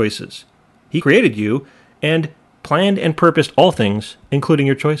your choices. He created you and planned and purposed all things, including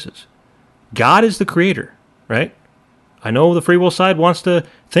your choices. God is the creator, right? I know the free will side wants to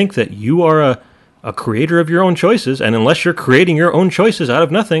think that you are a creator of your own choices, and unless you're creating your own choices out of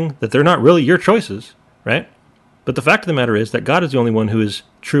nothing, that they're not really your choices, right? But the fact of the matter is that God is the only one who is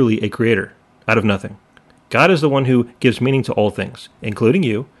truly a creator out of nothing. God is the one who gives meaning to all things, including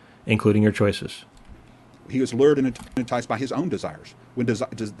you, including your choices. He was lured and enticed by his own desires. When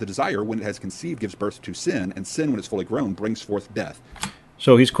the desire, when it has conceived, gives birth to sin, and sin, when it's fully grown, brings forth death.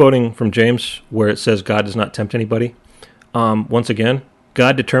 So he's quoting from James, where it says God does not tempt anybody. Once again,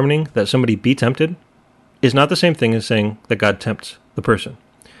 God determining that somebody be tempted is not the same thing as saying that God tempts the person.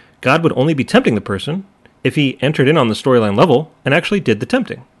 God would only be tempting the person if he entered in on the storyline level and actually did the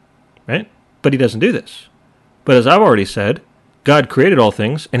tempting, right? But he doesn't do this. But as I've already said, God created all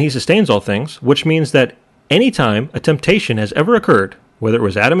things and he sustains all things, which means that anytime a temptation has ever occurred, whether it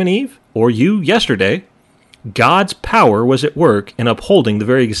was Adam and Eve or you yesterday, God's power was at work in upholding the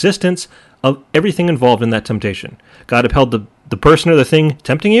very existence of everything involved in that temptation. God upheld the person or the thing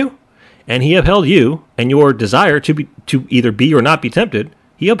tempting you, and he upheld you and your desire to either be or not be tempted.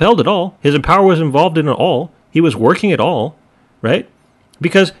 He upheld it all. His power was involved in it all. He was working it all, right?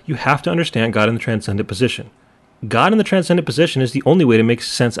 Because you have to understand God in the transcendent position. God in the transcendent position is the only way to make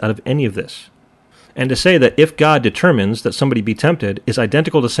sense out of any of this. And to say that if God determines that somebody be tempted is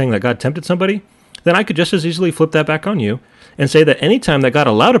identical to saying that God tempted somebody, then I could just as easily flip that back on you and say that any time that God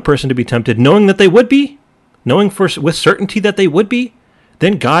allowed a person to be tempted, knowing that they would be, knowing with certainty that they would be,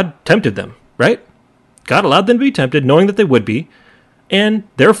 then God tempted them, right? God allowed them to be tempted, knowing that they would be, and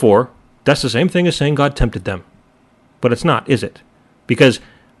therefore, that's the same thing as saying God tempted them. But it's not, is it? Because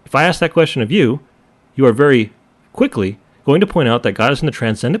if I ask that question of you, you are very quickly going to point out that God is in the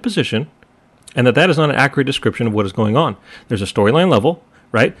transcendent position and that is not an accurate description of what is going on. There's a storyline level,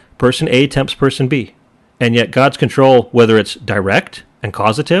 right? Person A tempts person B. And yet God's control, whether it's direct and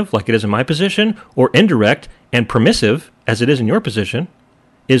causative, like it is in my position, or indirect and permissive, as it is in your position,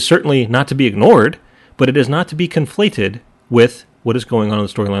 is certainly not to be ignored, but it is not to be conflated with what is going on the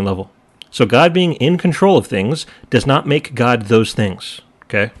storyline level. So God being in control of things does not make God those things,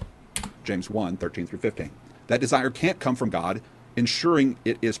 okay? James 1, 13 through 15. That desire can't come from God, ensuring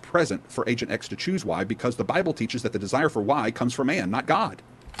it is present for agent X to choose Y, because the Bible teaches that the desire for Y comes from man, not God.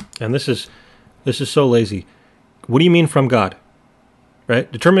 And this is so lazy. What do you mean from God?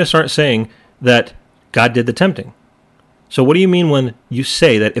 Right? Determinists aren't saying that God did the tempting. So what do you mean when you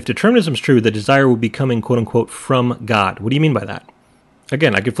say that if determinism is true, the desire would be coming, quote unquote, from God? What do you mean by that?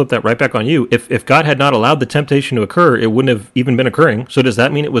 Again, I could flip that right back on you. If God had not allowed the temptation to occur, it wouldn't have even been occurring. So does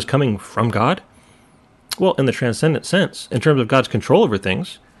that mean it was coming from God? Well, in the transcendent sense, in terms of God's control over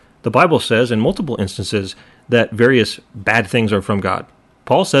things, the Bible says in multiple instances that various bad things are from God.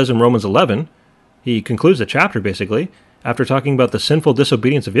 Paul says in Romans 11, he concludes the chapter basically, after talking about the sinful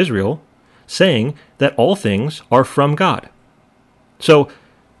disobedience of Israel, saying that all things are from God. So,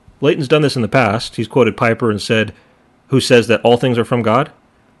 Leighton's done this in the past. He's quoted Piper and said, who says that all things are from God.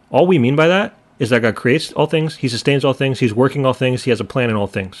 All we mean by that is that God creates all things, he sustains all things, he's working all things, he has a plan in all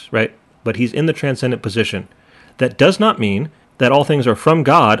things, right? But he's in the transcendent position. That does not mean that all things are from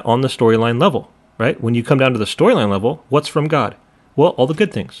God on the storyline level, right? When you come down to the storyline level, what's from God? Well, all the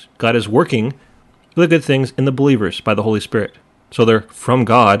good things. God is working the good things in the believers by the Holy Spirit. So they're from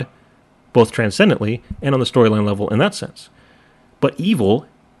God, both transcendently and on the storyline level in that sense. But evil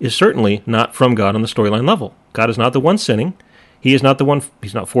is certainly not from God on the storyline level. God is not the one sinning. He is not the one,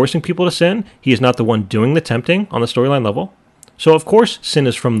 he's not forcing people to sin. He is not the one doing the tempting on the storyline level. So of course sin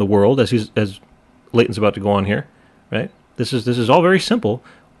is from the world, as Leighton's about to go on here, right? This is all very simple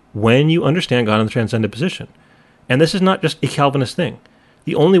when you understand God in the transcendent position. And this is not just a Calvinist thing.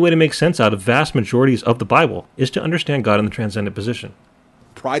 The only way to make sense out of vast majorities of the Bible is to understand God in the transcendent position.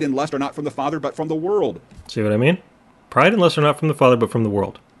 Pride and lust are not from the Father, but from the world. See what I mean? Pride and lust are not from the Father, but from the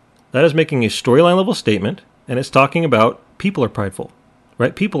world. That is making a storyline level statement, and it's talking about people are prideful,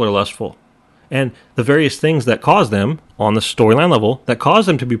 right? People are lustful. And the various things that cause them on the storyline level, that cause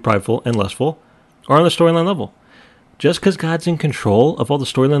them to be prideful and lustful, are on the storyline level. Just because God's in control of all the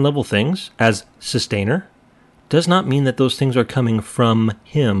storyline level things as sustainer, does not mean that those things are coming from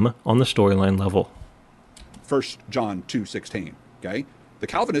him on the storyline level. 1 John 2:16, okay? The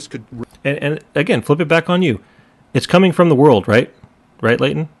Calvinists could... And again, flip it back on you. It's coming from the world, right? Right,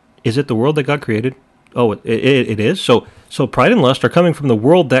 Leighton? Is it the world that God created? Oh, it is? So pride and lust are coming from the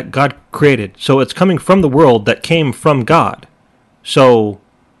world that God created. So it's coming from the world that came from God. So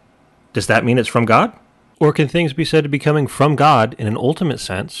does that mean it's from God? Or can things be said to be coming from God in an ultimate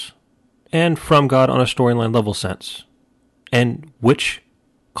sense and from God on a storyline level sense? And which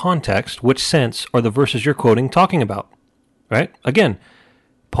context, which sense are the verses you're quoting talking about? Right? Again,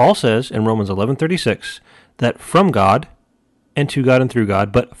 Paul says in Romans 11:36 that from God and to God and through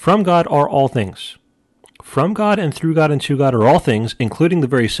God, but from God are all things. From God and through God and to God are all things, including the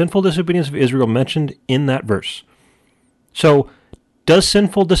very sinful disobedience of Israel mentioned in that verse. So, does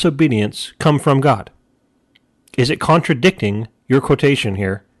sinful disobedience come from God? Is it contradicting your quotation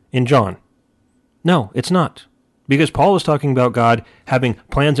here in John? No, it's not. Because Paul is talking about God having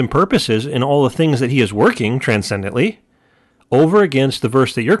plans and purposes in all the things that he is working transcendently, over against the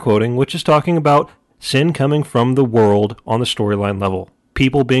verse that you're quoting, which is talking about sin coming from the world on the storyline level.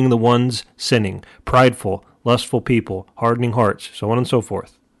 People being the ones sinning, prideful, lustful people, hardening hearts, so on and so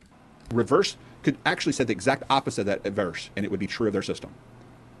forth. Reverse could actually say the exact opposite of that verse, and it would be true of their system.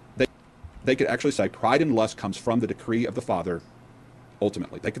 They could actually say pride and lust comes from the decree of the Father,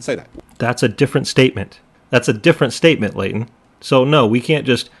 ultimately. They could say that. That's a different statement. That's a different statement, Leighton. So no, we can't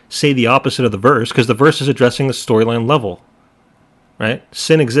just say the opposite of the verse, because the verse is addressing the storyline level. Right?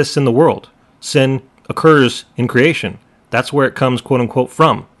 Sin exists in the world. Sin occurs in creation. That's where it comes, quote unquote,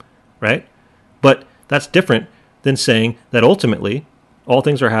 from. Right? But that's different than saying that ultimately all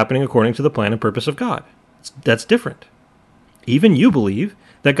things are happening according to the plan and purpose of God. That's different. Even you believe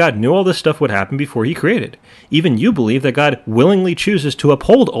that God knew all this stuff would happen before he created. Even you believe that God willingly chooses to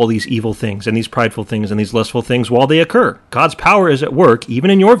uphold all these evil things and these prideful things and these lustful things while they occur. God's power is at work,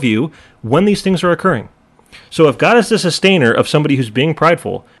 even in your view, when these things are occurring. So if God is the sustainer of somebody who's being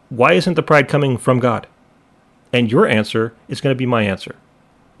prideful, why isn't the pride coming from God? And your answer is going to be my answer.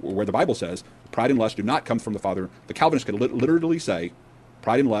 Where the Bible says, pride and lust do not come from the Father. The Calvinists could literally say,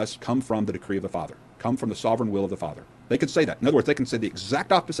 pride and lust come from the decree of the Father, come from the sovereign will of the Father. They could say that. In other words, they can say the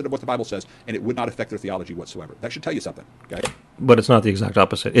exact opposite of what the Bible says, and it would not affect their theology whatsoever. That should tell you something, okay? But it's not the exact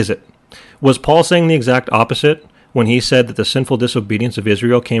opposite, is it? Was Paul saying the exact opposite when he said that the sinful disobedience of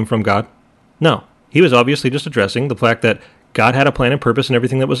Israel came from God? No. He was obviously just addressing the fact that God had a plan and purpose in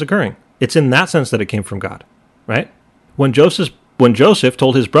everything that was occurring. It's in that sense that it came from God, right? When Joseph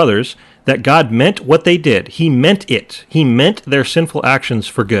told his brothers that God meant what they did, he meant it. He meant their sinful actions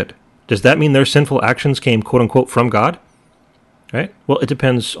for good. Does that mean their sinful actions came, quote unquote, from God? Right? Well, it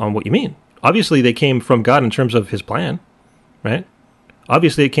depends on what you mean. Obviously, they came from God in terms of his plan, right?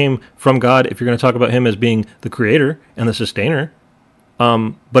 Obviously, it came from God if you're going to talk about him as being the creator and the sustainer.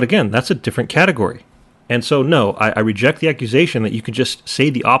 But again, that's a different category. And so, no, I reject the accusation that you could just say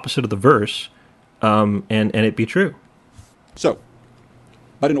the opposite of the verse and it be true. So,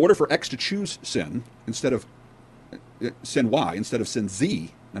 but in order for X to choose sin, instead of sin Y instead of sin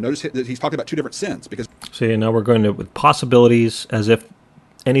Z. Now notice that he's talking about two different sins because So now we're going to with possibilities as if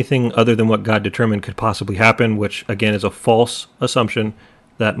anything other than what God determined could possibly happen, which again is a false assumption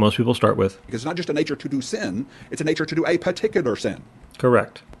that most people start with. it's not just a nature to do sin, it's a nature to do a particular sin.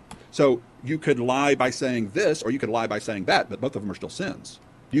 Correct. So you could lie by saying this, or you could lie by saying that, but both of them are still sins.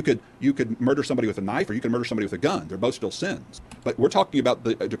 You could murder somebody with a knife, or you could murder somebody with a gun. They're both still sins. But we're talking about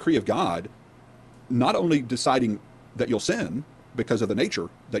the decree of God, not only deciding that you'll sin because of the nature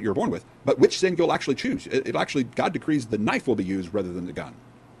that you're born with, but which sin you'll actually choose. It actually, God decrees the knife will be used rather than the gun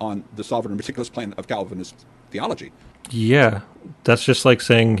on the sovereign and meticulous plan of Calvinist theology. Yeah, that's just like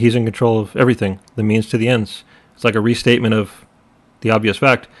saying he's in control of everything, the means to the ends. It's like a restatement of the obvious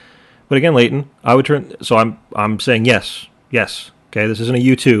fact. But again, Leighton, I would turn. So I'm saying yes. Okay, this isn't a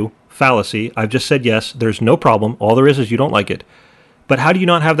U2 fallacy. I've just said yes. There's no problem. All there is you don't like it. But how do you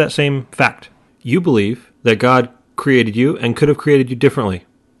not have that same fact? You believe that God created you and could have created you differently.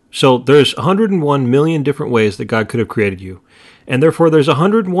 So there's 101 million different ways that God could have created you. And therefore there's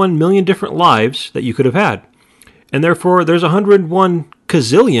 101 million different lives that you could have had. And therefore there's 101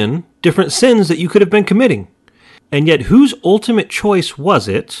 gazillion different sins that you could have been committing. And yet whose ultimate choice was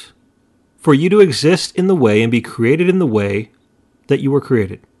it for you to exist in the way and be created in the way that you were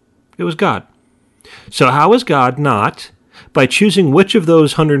created? It was God. So how is God not, by choosing which of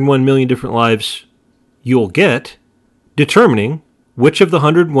those 101 million different lives you'll get, determining which of the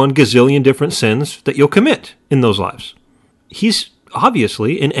 101 gazillion different sins that you'll commit in those lives? He's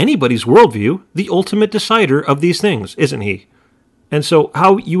obviously, in anybody's worldview, the ultimate decider of these things, isn't he? And so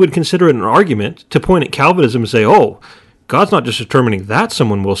how you would consider it an argument to point at Calvinism and say, oh, God's not just determining that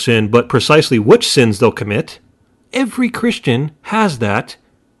someone will sin, but precisely which sins they'll commit. Every Christian has that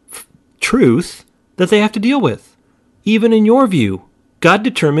truth that they have to deal with. Even in your view, God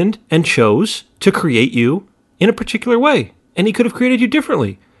determined and chose to create you in a particular way, and he could have created you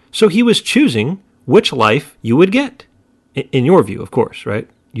differently. So he was choosing which life you would get. In your view, of course, right?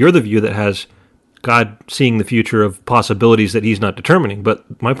 You're the view that has God seeing the future of possibilities that he's not determining,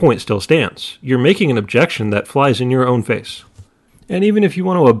 but my point still stands. You're making an objection that flies in your own face. And even if you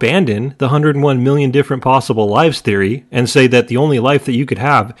want to abandon the 101 million different possible lives theory and say that the only life that you could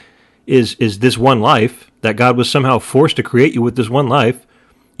have is this one life, that God was somehow forced to create you with this one life,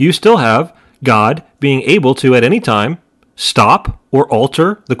 you still have God being able to at any time stop or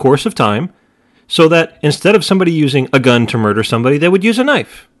alter the course of time so that instead of somebody using a gun to murder somebody, they would use a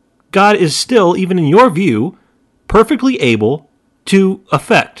knife. God is still, even in your view, perfectly able to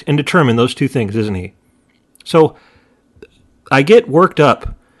affect and determine those two things, isn't he? So I get worked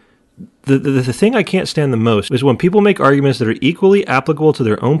up. The thing I can't stand the most is when people make arguments that are equally applicable to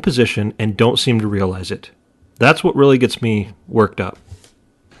their own position and don't seem to realize it. That's what really gets me worked up.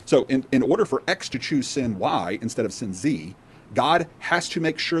 So in order for X to choose sin Y instead of sin Z, God has to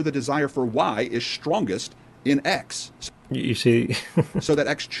make sure the desire for Y is strongest in X. You see? So that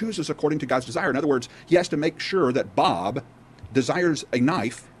X chooses according to God's desire. In other words, he has to make sure that Bob desires a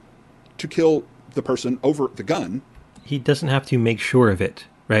knife to kill the person over the gun. He doesn't have to make sure of it,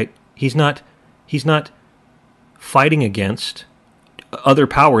 right? He's not fighting against other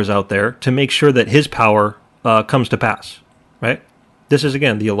powers out there to make sure that his power comes to pass, right? This is,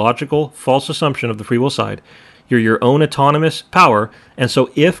 again, the illogical, false assumption of the free will side. You're your own autonomous power, and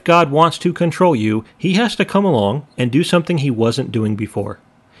so if God wants to control you, he has to come along and do something he wasn't doing before.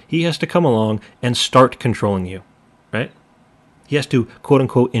 He has to come along and start controlling you, right? He has to,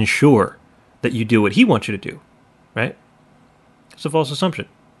 quote-unquote, ensure that you do what he wants you to do, right? It's a false assumption.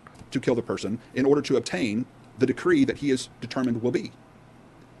 To kill the person in order to obtain the decree that he has determined will be.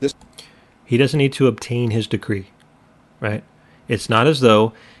 He doesn't need to obtain his decree, right? It's not as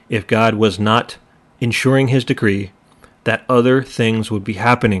though if God was not ensuring his decree, that other things would be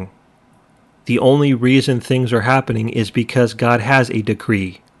happening. The only reason things are happening is because God has a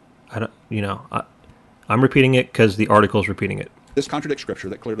decree. I'm repeating it because the article's repeating it. This contradicts Scripture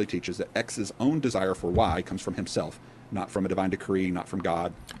that clearly teaches that X's own desire for Y comes from himself, not from a divine decree, not from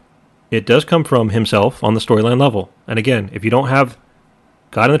God. It does come from himself on the storyline level. And again, if you don't have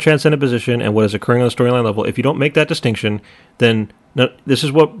God in the transcendent position and what is occurring on the storyline level, if you don't make that distinction, then this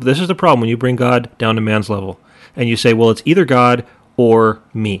is the problem when you bring God down to man's level. And you say, well, it's either God or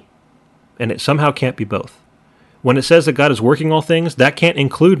me. And it somehow can't be both. When it says that God is working all things, that can't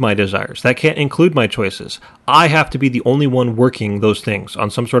include my desires. That can't include my choices. I have to be the only one working those things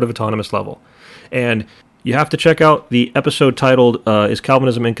on some sort of autonomous level. And you have to check out the episode titled, Is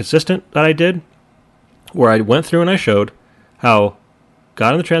Calvinism Inconsistent? That I did, where I went through and I showed how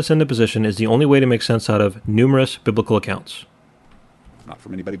God in the transcendent position is the only way to make sense out of numerous biblical accounts. Not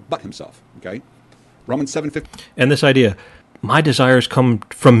from anybody but himself, okay? Romans 7:15. And this idea, my desires come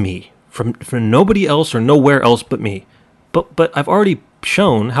from me, from nobody else or nowhere else but me. But I've already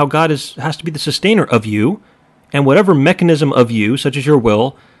shown how God has to be the sustainer of you, and whatever mechanism of you, such as your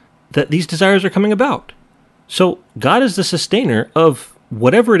will, that these desires are coming about. So God is the sustainer of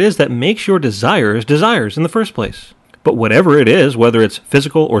whatever it is that makes your desires in the first place. But whatever it is, whether it's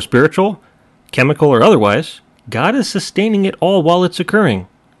physical or spiritual, chemical or otherwise, God is sustaining it all while it's occurring,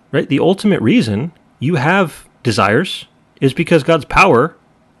 right? The ultimate reason you have desires is because God's power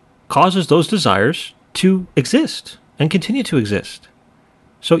causes those desires to exist and continue to exist.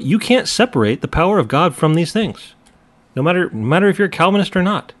 So you can't separate the power of God from these things, no matter if you're a Calvinist or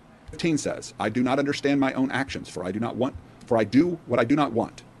not. 15 says, I do not understand my own actions, for I do what I do not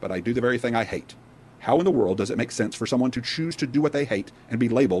want, but I do the very thing I hate. How in the world does it make sense for someone to choose to do what they hate and be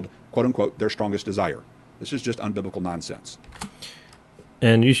labeled, quote unquote, their strongest desire? This is just unbiblical nonsense.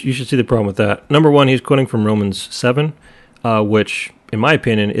 And you should see the problem with that. Number one, he's quoting from Romans 7, which, in my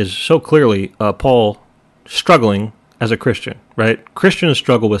opinion, is so clearly Paul struggling as a Christian, right? Christians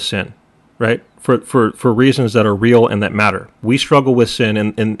struggle with sin, right? For reasons that are real and that matter. We struggle with sin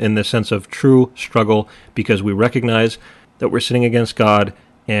in the sense of true struggle because we recognize that we're sinning against God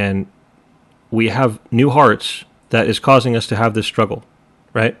and we have new hearts that is causing us to have this struggle,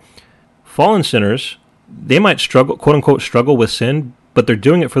 right? Fallen sinners, they might struggle, quote unquote, struggle with sin, but they're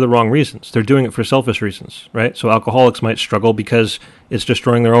doing it for the wrong reasons. They're doing it for selfish reasons, right? So alcoholics might struggle because it's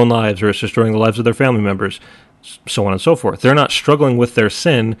destroying their own lives or it's destroying the lives of their family members, so on and so forth. They're not struggling with their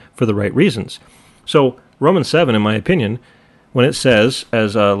sin for the right reasons. So Romans 7, in my opinion, when it says,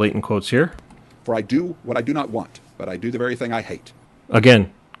 as Leighton quotes here, for I do what I do not want, but I do the very thing I hate.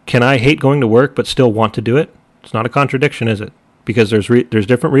 Again, can I hate going to work but still want to do it? It's not a contradiction, is it? Because there's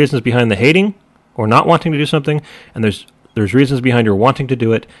different reasons behind the hating or not wanting to do something, and there's reasons behind your wanting to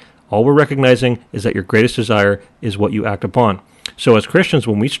do it. All we're recognizing is that your greatest desire is what you act upon. So as Christians,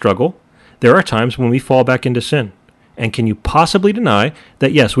 when we struggle, there are times when we fall back into sin. And can you possibly deny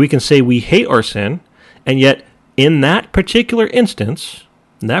that, yes, we can say we hate our sin, and yet in that particular instance,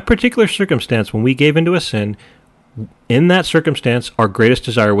 in that particular circumstance, when we gave into a sin, in that circumstance, our greatest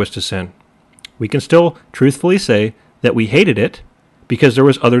desire was to sin. We can still truthfully say that we hated it because there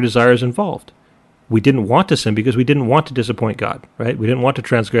was other desires involved. We didn't want to sin because we didn't want to disappoint God, right? We didn't want to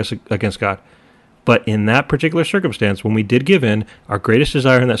transgress against God. But in that particular circumstance, when we did give in, our greatest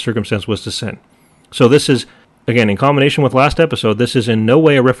desire in that circumstance was to sin. So this is, again, in combination with last episode, this is in no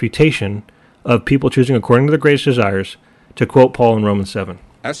way a refutation of people choosing according to their greatest desires, to quote Paul in Romans 7.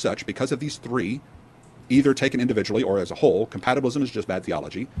 As such, because of these three, either taken individually or as a whole, compatibilism is just bad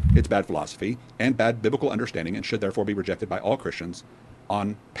theology, it's bad philosophy, and bad biblical understanding, and should therefore be rejected by all Christians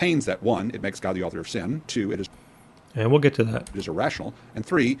on pains that, one, it makes God the author of sin, two, it is... And we'll get to that. It is irrational, and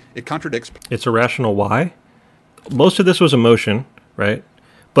three, it contradicts... It's irrational. Why? Most of this was emotion, right?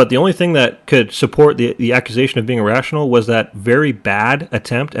 But the only thing that could support the accusation of being irrational was that very bad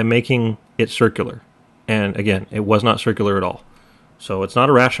attempt at making it circular. And again, it was not circular at all. So it's not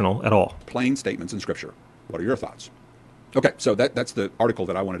irrational at all. Plain statements in Scripture. What are your thoughts? Okay, so that's the article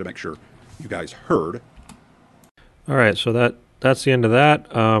that I wanted to make sure you guys heard. All right, so that's the end of that.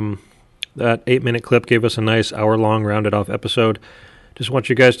 That 8-minute clip gave us a nice hour-long rounded-off episode. Just want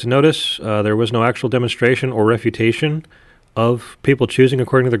you guys to notice there was no actual demonstration or refutation of people choosing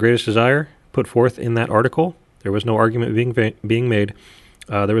according to their greatest desire put forth in that article. There was no argument being made.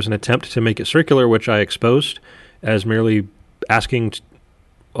 There was an attempt to make it circular, which I exposed as merely asking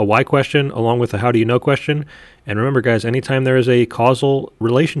a why question along with a how do you know question. And remember, guys, anytime there is a causal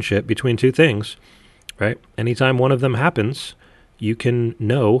relationship between two things, right? Anytime one of them happens, you can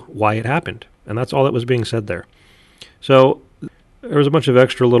know why it happened. And that's all that was being said there. So there was a bunch of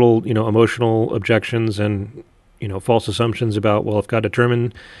extra little, emotional objections and, false assumptions about, well, if God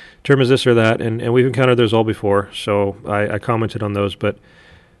determines this or that, and we've encountered those all before, so I commented on those. But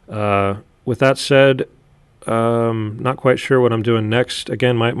with that said, not quite sure what I'm doing next.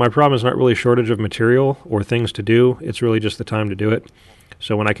 Again, my problem is not really a shortage of material or things to do. It's really just the time to do it.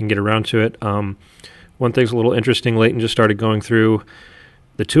 So when I can get around to it. One thing's a little interesting. Leighton just started going through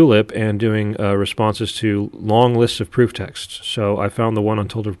the Tulip and doing responses to long lists of proof texts. So I found the one on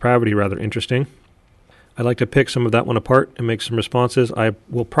total depravity rather interesting. I'd like to pick some of that one apart and make some responses. I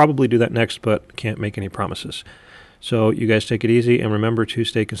will probably do that next, but can't make any promises. So you guys take it easy and remember to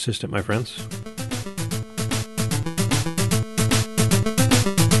stay consistent, my friends.